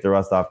was a shake the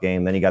rust off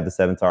game. Then he got the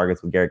 7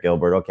 targets with Garrett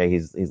Gilbert. Okay,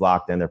 he's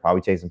locked in. They're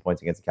probably chasing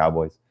points against the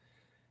Cowboys.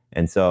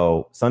 And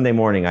so Sunday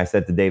morning, I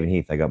said to Dave and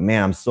Heath, I go,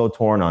 man, I'm so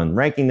torn on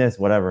ranking this,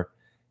 whatever.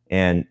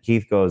 And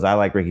Heath goes, I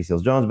like Ricky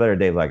Seals-Jones better.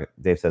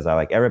 Dave says, I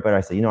like Everett better.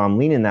 I said, I'm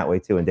leaning that way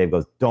too. And Dave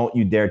goes, don't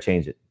you dare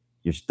change it.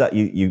 You're stuck.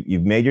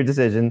 You've made your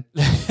decision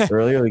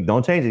earlier. Like,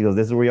 don't change it. He goes,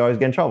 this is where you always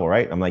get in trouble,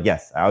 right? I'm like,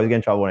 yes, I always get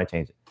in trouble when I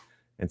change it.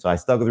 And so I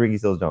stuck with Ricky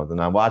Seals-Jones. And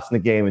I'm watching the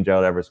game and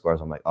Gerald Everett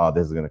scores. I'm like, oh,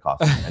 this is going to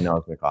cost me. I know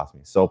it's going to cost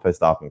me. So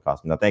pissed off, going to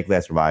cost me. Now, thankfully,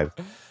 I survived.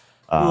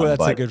 Ooh,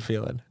 that's a good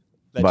feeling.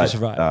 You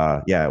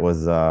survived. Yeah, it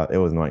was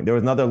annoying. There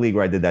was another league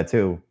where I did that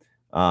too,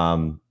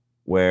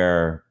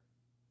 where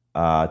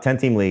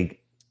 10-team league,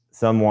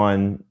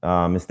 someone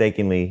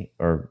mistakenly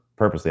or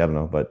purposely, I don't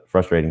know, but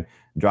frustrating,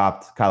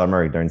 dropped Kyler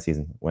Murray during the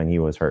season when he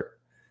was hurt.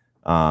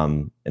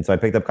 And so I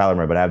picked up Kyler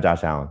Murray, but I have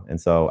Josh Allen.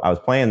 And so I was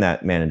playing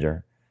that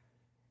manager.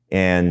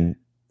 And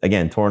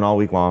again, torn all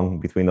week long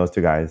between those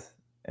 2 guys.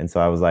 And so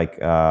I was like,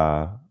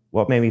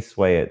 what made me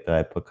sway it that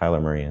I put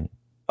Kyler Murray in?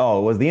 Oh,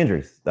 it was the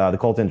injuries, the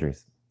Colts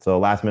injuries. So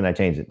last minute I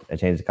changed it. I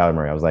changed it to Kyler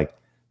Murray. I was like,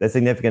 that's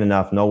significant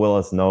enough. No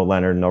Willis, no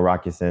Leonard, no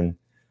Rockison.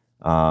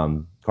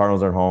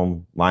 Cardinals are at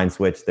home. Line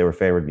switched. They were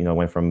favored,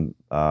 went from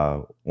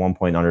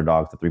 1-point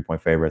underdogs to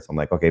 3-point favorites. I'm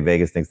like, okay,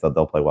 Vegas thinks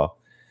they'll play well.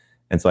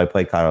 And so I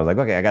played Kyler. I was like,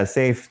 okay, I got a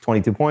safe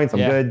 22 points. I'm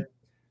good.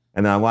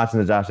 And then I'm watching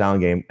the Josh Allen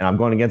game, and I'm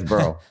going against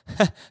Burrow.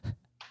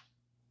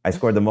 I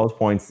scored the most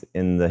points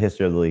in the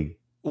history of the league.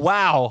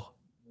 Wow.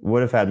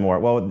 Would have had more.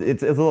 Well,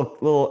 it's a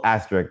little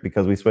asterisk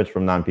because we switched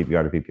from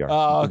non-PPR to PPR.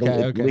 Oh,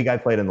 okay. The league I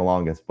played in the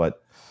longest,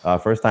 but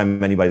first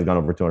time anybody's gone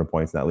over 200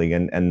 points in that league.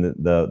 And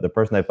the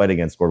person I played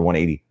against scored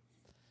 180.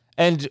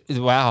 And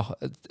wow,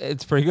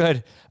 it's pretty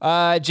good.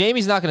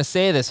 Jamie's not going to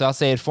say this, so I'll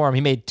say it for him.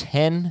 He made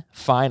 10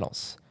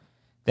 finals.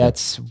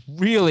 That's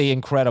really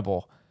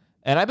incredible.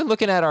 And I've been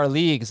looking at our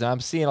leagues, and I'm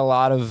seeing a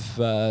lot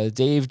of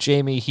Dave,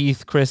 Jamie,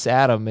 Heath, Chris,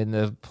 Adam in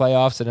the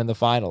playoffs and in the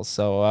finals.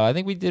 So I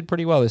think we did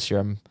pretty well this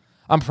year.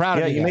 I'm proud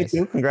of you guys. Yeah, you made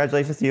 2.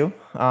 Congratulations to you.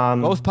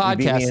 Both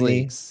podcast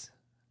leagues.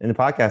 In the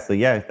podcast league,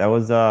 yeah, that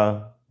was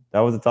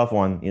a tough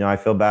one. I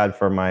feel bad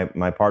for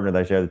my partner that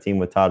I share the team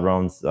with, Todd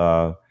Rones.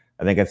 I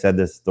think I've said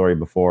this story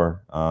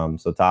before.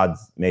 So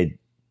Todd's made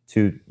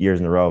 2 years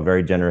in a row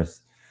very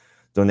generous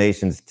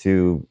donations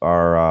to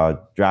our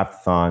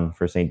draft-a-thon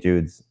for St.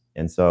 Jude's.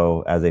 And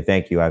so as a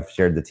thank you, I've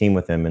shared the team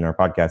with him in our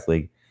podcast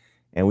league.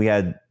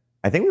 And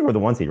I think we were the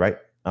 1 seed, right?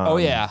 Oh,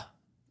 yeah.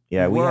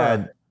 Yeah, we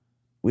had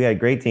a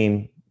great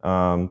team.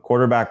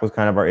 Quarterback was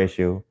kind of our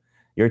issue.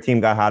 Your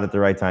team got hot at the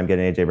right time,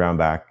 getting A.J. Brown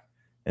back.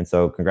 And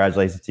so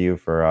congratulations to you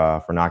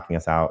for knocking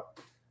us out.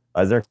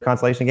 Is there a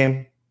consolation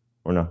game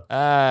or no?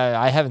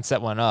 I haven't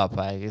set one up.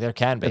 There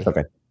can be. It's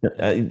okay.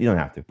 You don't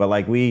have to. But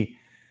like we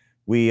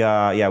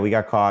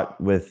got caught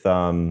with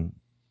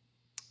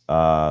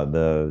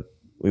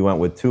we went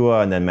with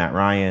Tua and then Matt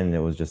Ryan. It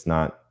was just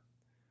not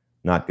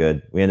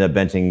good. We ended up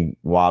benching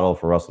Waddle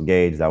for Russell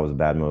Gage. That was a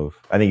bad move.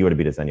 I think you would have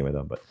beat us anyway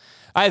though. But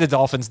I had the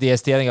Dolphins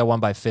DST. I think I won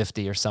by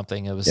 50 or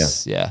something. It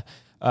was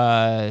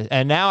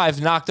and now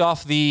I've knocked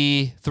off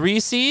the 3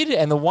 seed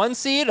and the 1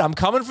 seed. I'm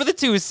coming for the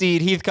 2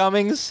 seed. Heath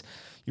Cummings,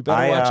 you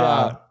better watch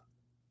out.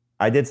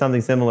 I did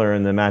something similar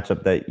in the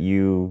matchup that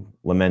you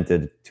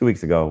lamented 2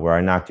 weeks ago, where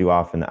I knocked you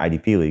off in the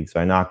IDP league. So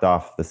I knocked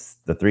off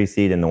the 3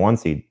 seed and the 1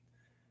 seed,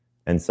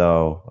 and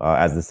so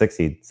as the 6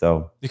 seed.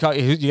 So you got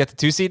the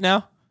 2 seed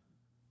now.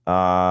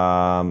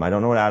 I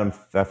don't know what Adam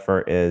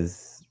Pfeffer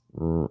is.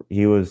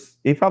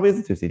 He probably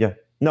is the 2 seed. Yeah.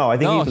 No, I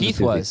think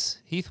Heath was.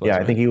 Heath was. Yeah,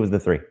 right? I think he was the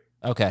 3.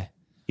 Okay.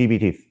 He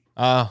beat Heath.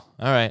 Oh,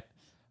 all right.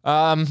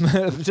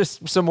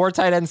 Just some more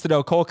tight ends to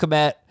know. Cole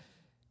Kmet,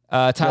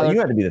 Tyler. No, you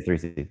had to be the 3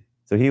 seed.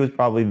 So he was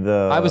probably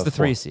the. I was the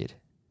 3 4. seed.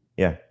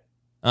 Yeah.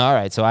 All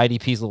right, so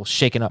IDP's a little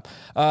shaken up.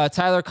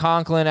 Tyler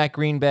Conklin at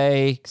Green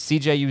Bay,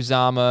 CJ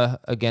Uzomah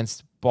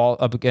against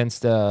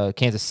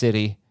Kansas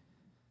City.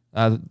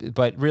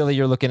 But really,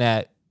 you're looking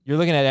at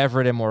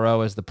Everett and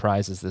Moreau as the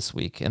prizes this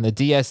week, and the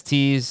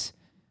DSTs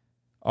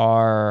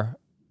are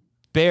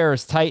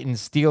Bears,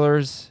 Titans,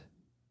 Steelers.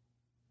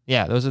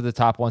 Yeah, those are the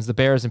top ones. The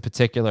Bears in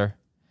particular.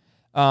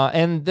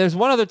 And there's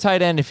one other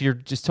tight end if you're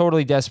just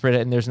totally desperate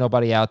and there's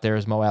nobody out there.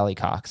 Is Mo Alley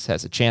Cox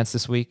has a chance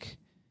this week.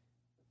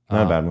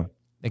 Not a bad one.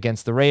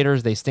 Against the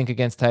Raiders. They stink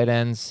against tight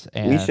ends.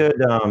 And we should,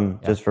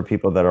 just for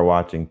people that are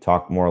watching,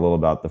 talk more a little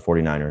about the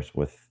 49ers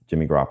with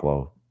Jimmy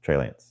Garoppolo, Trey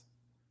Lance.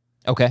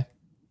 Okay.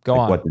 Go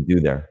on. What to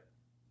do there.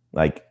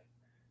 Like,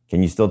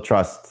 can you still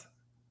trust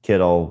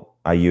Kittle,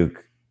 Ayuk,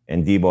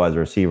 and Debo as a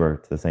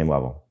receiver to the same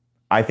level?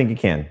 I think you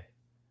can.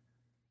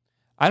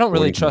 I don't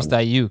really trust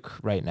Ayuk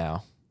right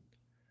now.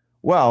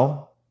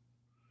 Well,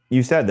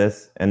 you said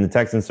this, and the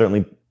Texans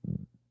certainly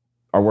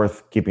are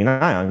worth keeping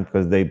an eye on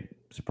because they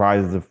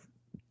surprised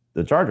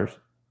the Chargers.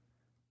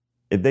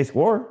 If they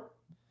score,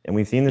 and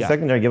we've seen the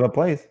secondary give up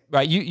plays.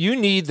 Right. You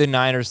need the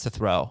Niners to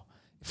throw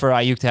for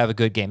Ayuk to have a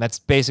good game. That's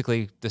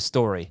basically the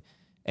story.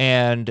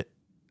 And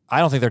I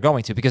don't think they're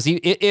going to, because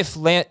if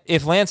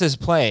Lance is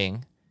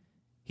playing,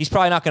 he's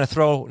probably not going to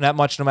throw that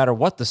much no matter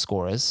what the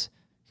score is,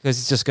 because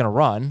he's just going to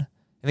run.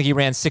 I think he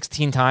ran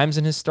 16 times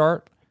in his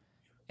start.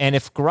 And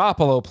if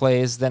Garoppolo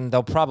plays, then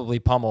they'll probably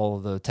pummel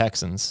the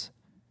Texans.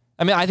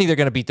 I mean, I think they're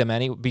going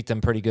to beat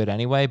them pretty good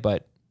anyway,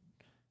 but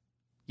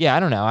yeah, I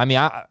don't know. I mean,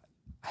 I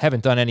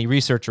haven't done any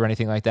research or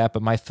anything like that,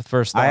 but my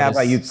first thought I have is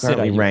Ayuk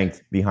currently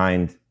ranked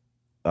behind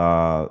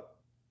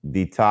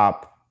the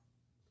top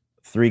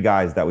 3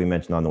 guys that we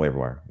mentioned on the waiver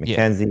wire: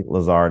 McKenzie,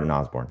 Lazard, and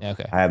Osborne.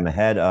 Okay. I have them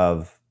ahead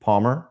of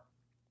Palmer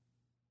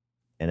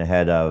and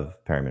ahead of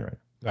Perriman.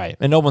 Right.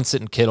 And no one's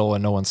sitting Kittle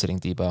and no one's sitting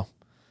Debo.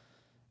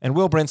 And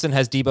Will Brinson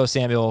has Debo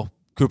Samuel,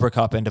 Cooper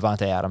Kupp, and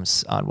Devontae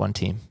Adams on one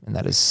team, and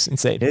that is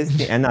insane.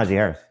 And Najee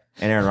Harris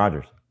and Aaron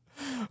Rodgers.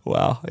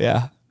 Wow.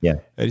 Yeah. Yeah.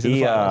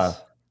 Did I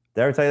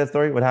ever tell you that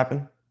story? What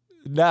happened?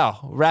 No.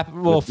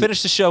 We'll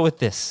finish the show with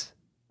this.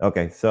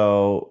 Okay.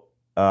 So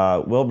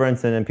Will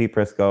Brinson and Pete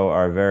Prisco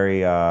are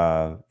very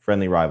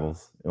friendly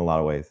rivals in a lot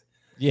of ways.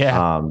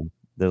 Yeah.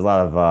 There's a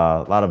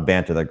lot of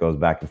banter that goes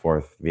back and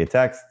forth via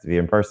text, via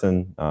in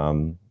person.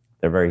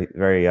 They're very,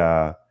 very,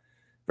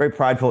 very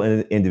prideful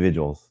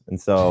individuals. And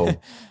so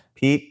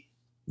Pete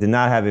did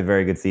not have a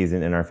very good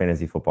season in our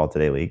Fantasy Football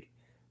Today League.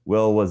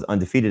 Will was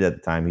undefeated at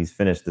the time. He's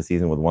finished the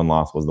season with 1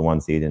 loss, was the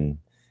 1 seed, and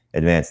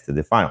advanced to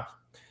the finals.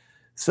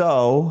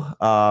 So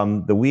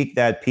the week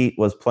that Pete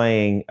was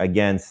playing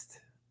against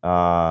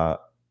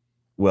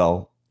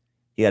Will,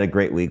 he had a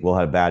great week. Will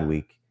had a bad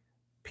week.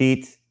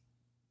 Pete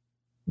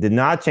did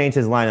not change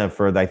his lineup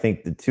for, I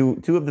think, the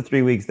two of the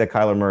 3 weeks that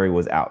Kyler Murray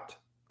was out,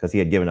 because he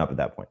had given up at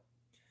that point.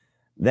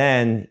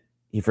 Then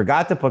he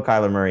forgot to put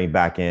Kyler Murray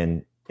back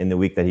in the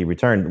week that he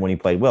returned when he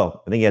played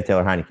Will. I think he had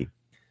Taylor Heineke.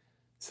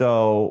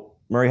 So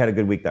Murray had a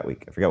good week that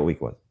week. I forgot what week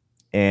it was.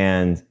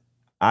 And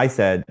I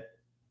said,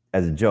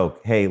 as a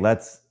joke, hey,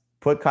 let's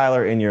put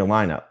Kyler in your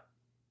lineup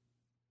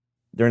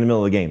during the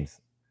middle of the games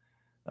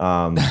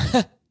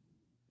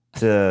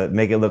to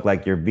make it look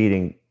like you're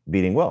beating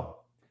Will.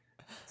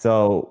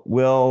 So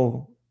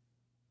Will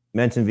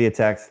mentioned via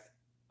text,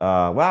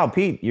 wow,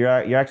 Pete, you're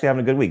actually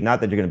having a good week.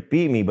 Not that you're going to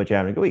beat me, but you're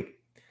having a good week.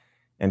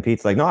 And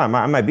Pete's like, no, I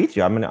might beat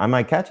you. I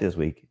might catch you this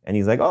week. And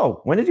he's like, oh,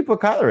 when did you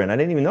put Kyler in? I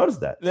didn't even notice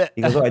that.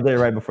 He goes, oh, I did it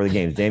right before the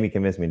games. Jamie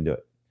convinced me to do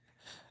it.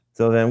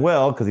 So then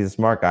Will, because he's a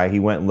smart guy, he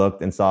went and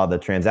looked and saw the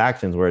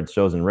transactions where it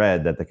shows in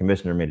red that the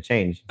commissioner made a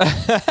change.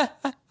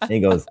 And he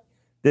goes,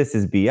 this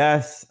is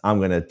BS. I'm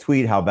going to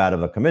tweet how bad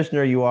of a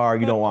commissioner you are.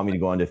 You don't want me to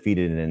go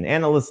undefeated in an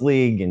analyst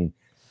league. And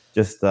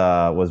just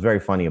was very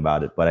funny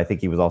about it. But I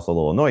think he was also a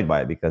little annoyed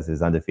by it because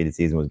his undefeated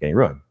season was getting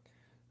ruined.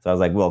 So I was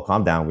like, Will,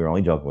 calm down. We were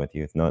only joking with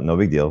you. It's no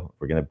big deal.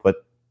 We're going to put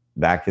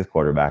back his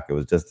quarterback. It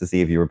was just to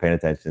see if you were paying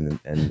attention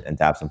and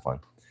to have some fun.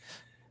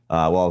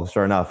 Well,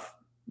 sure enough,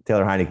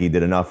 Taylor Heineke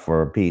did enough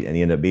for Pete, and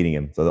he ended up beating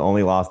him. So the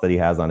only loss that he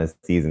has on his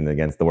season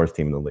against the worst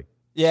team in the league.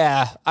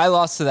 Yeah, I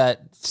lost to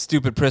that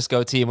stupid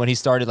Prisco team when he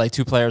started like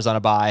 2 players on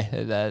a bye.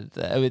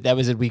 That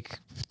was in week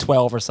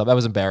 12 or something. That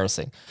was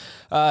embarrassing.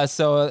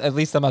 So at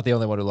least I'm not the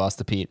only one who lost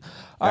to Pete.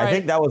 I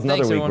think that was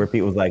another week where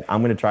Pete was like,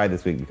 I'm going to try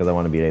this week because I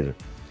want to beat Azer.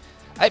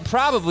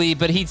 Probably,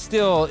 but he'd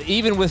still,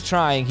 even with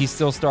trying, he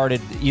still started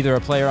either a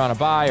player on a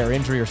bye or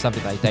injury or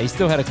something like that. He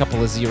still had a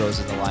couple of zeros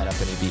in the lineup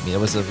and he beat me. It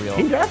was a real...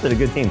 He drafted a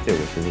good team too,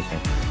 which is a shame.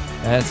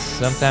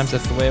 Sometimes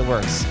that's the way it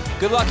works.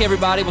 Good luck,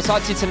 everybody. We'll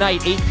talk to you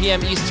tonight, 8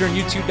 p.m. Eastern,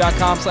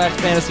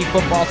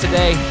 youtube.com/fantasyfootball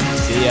today.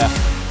 See ya.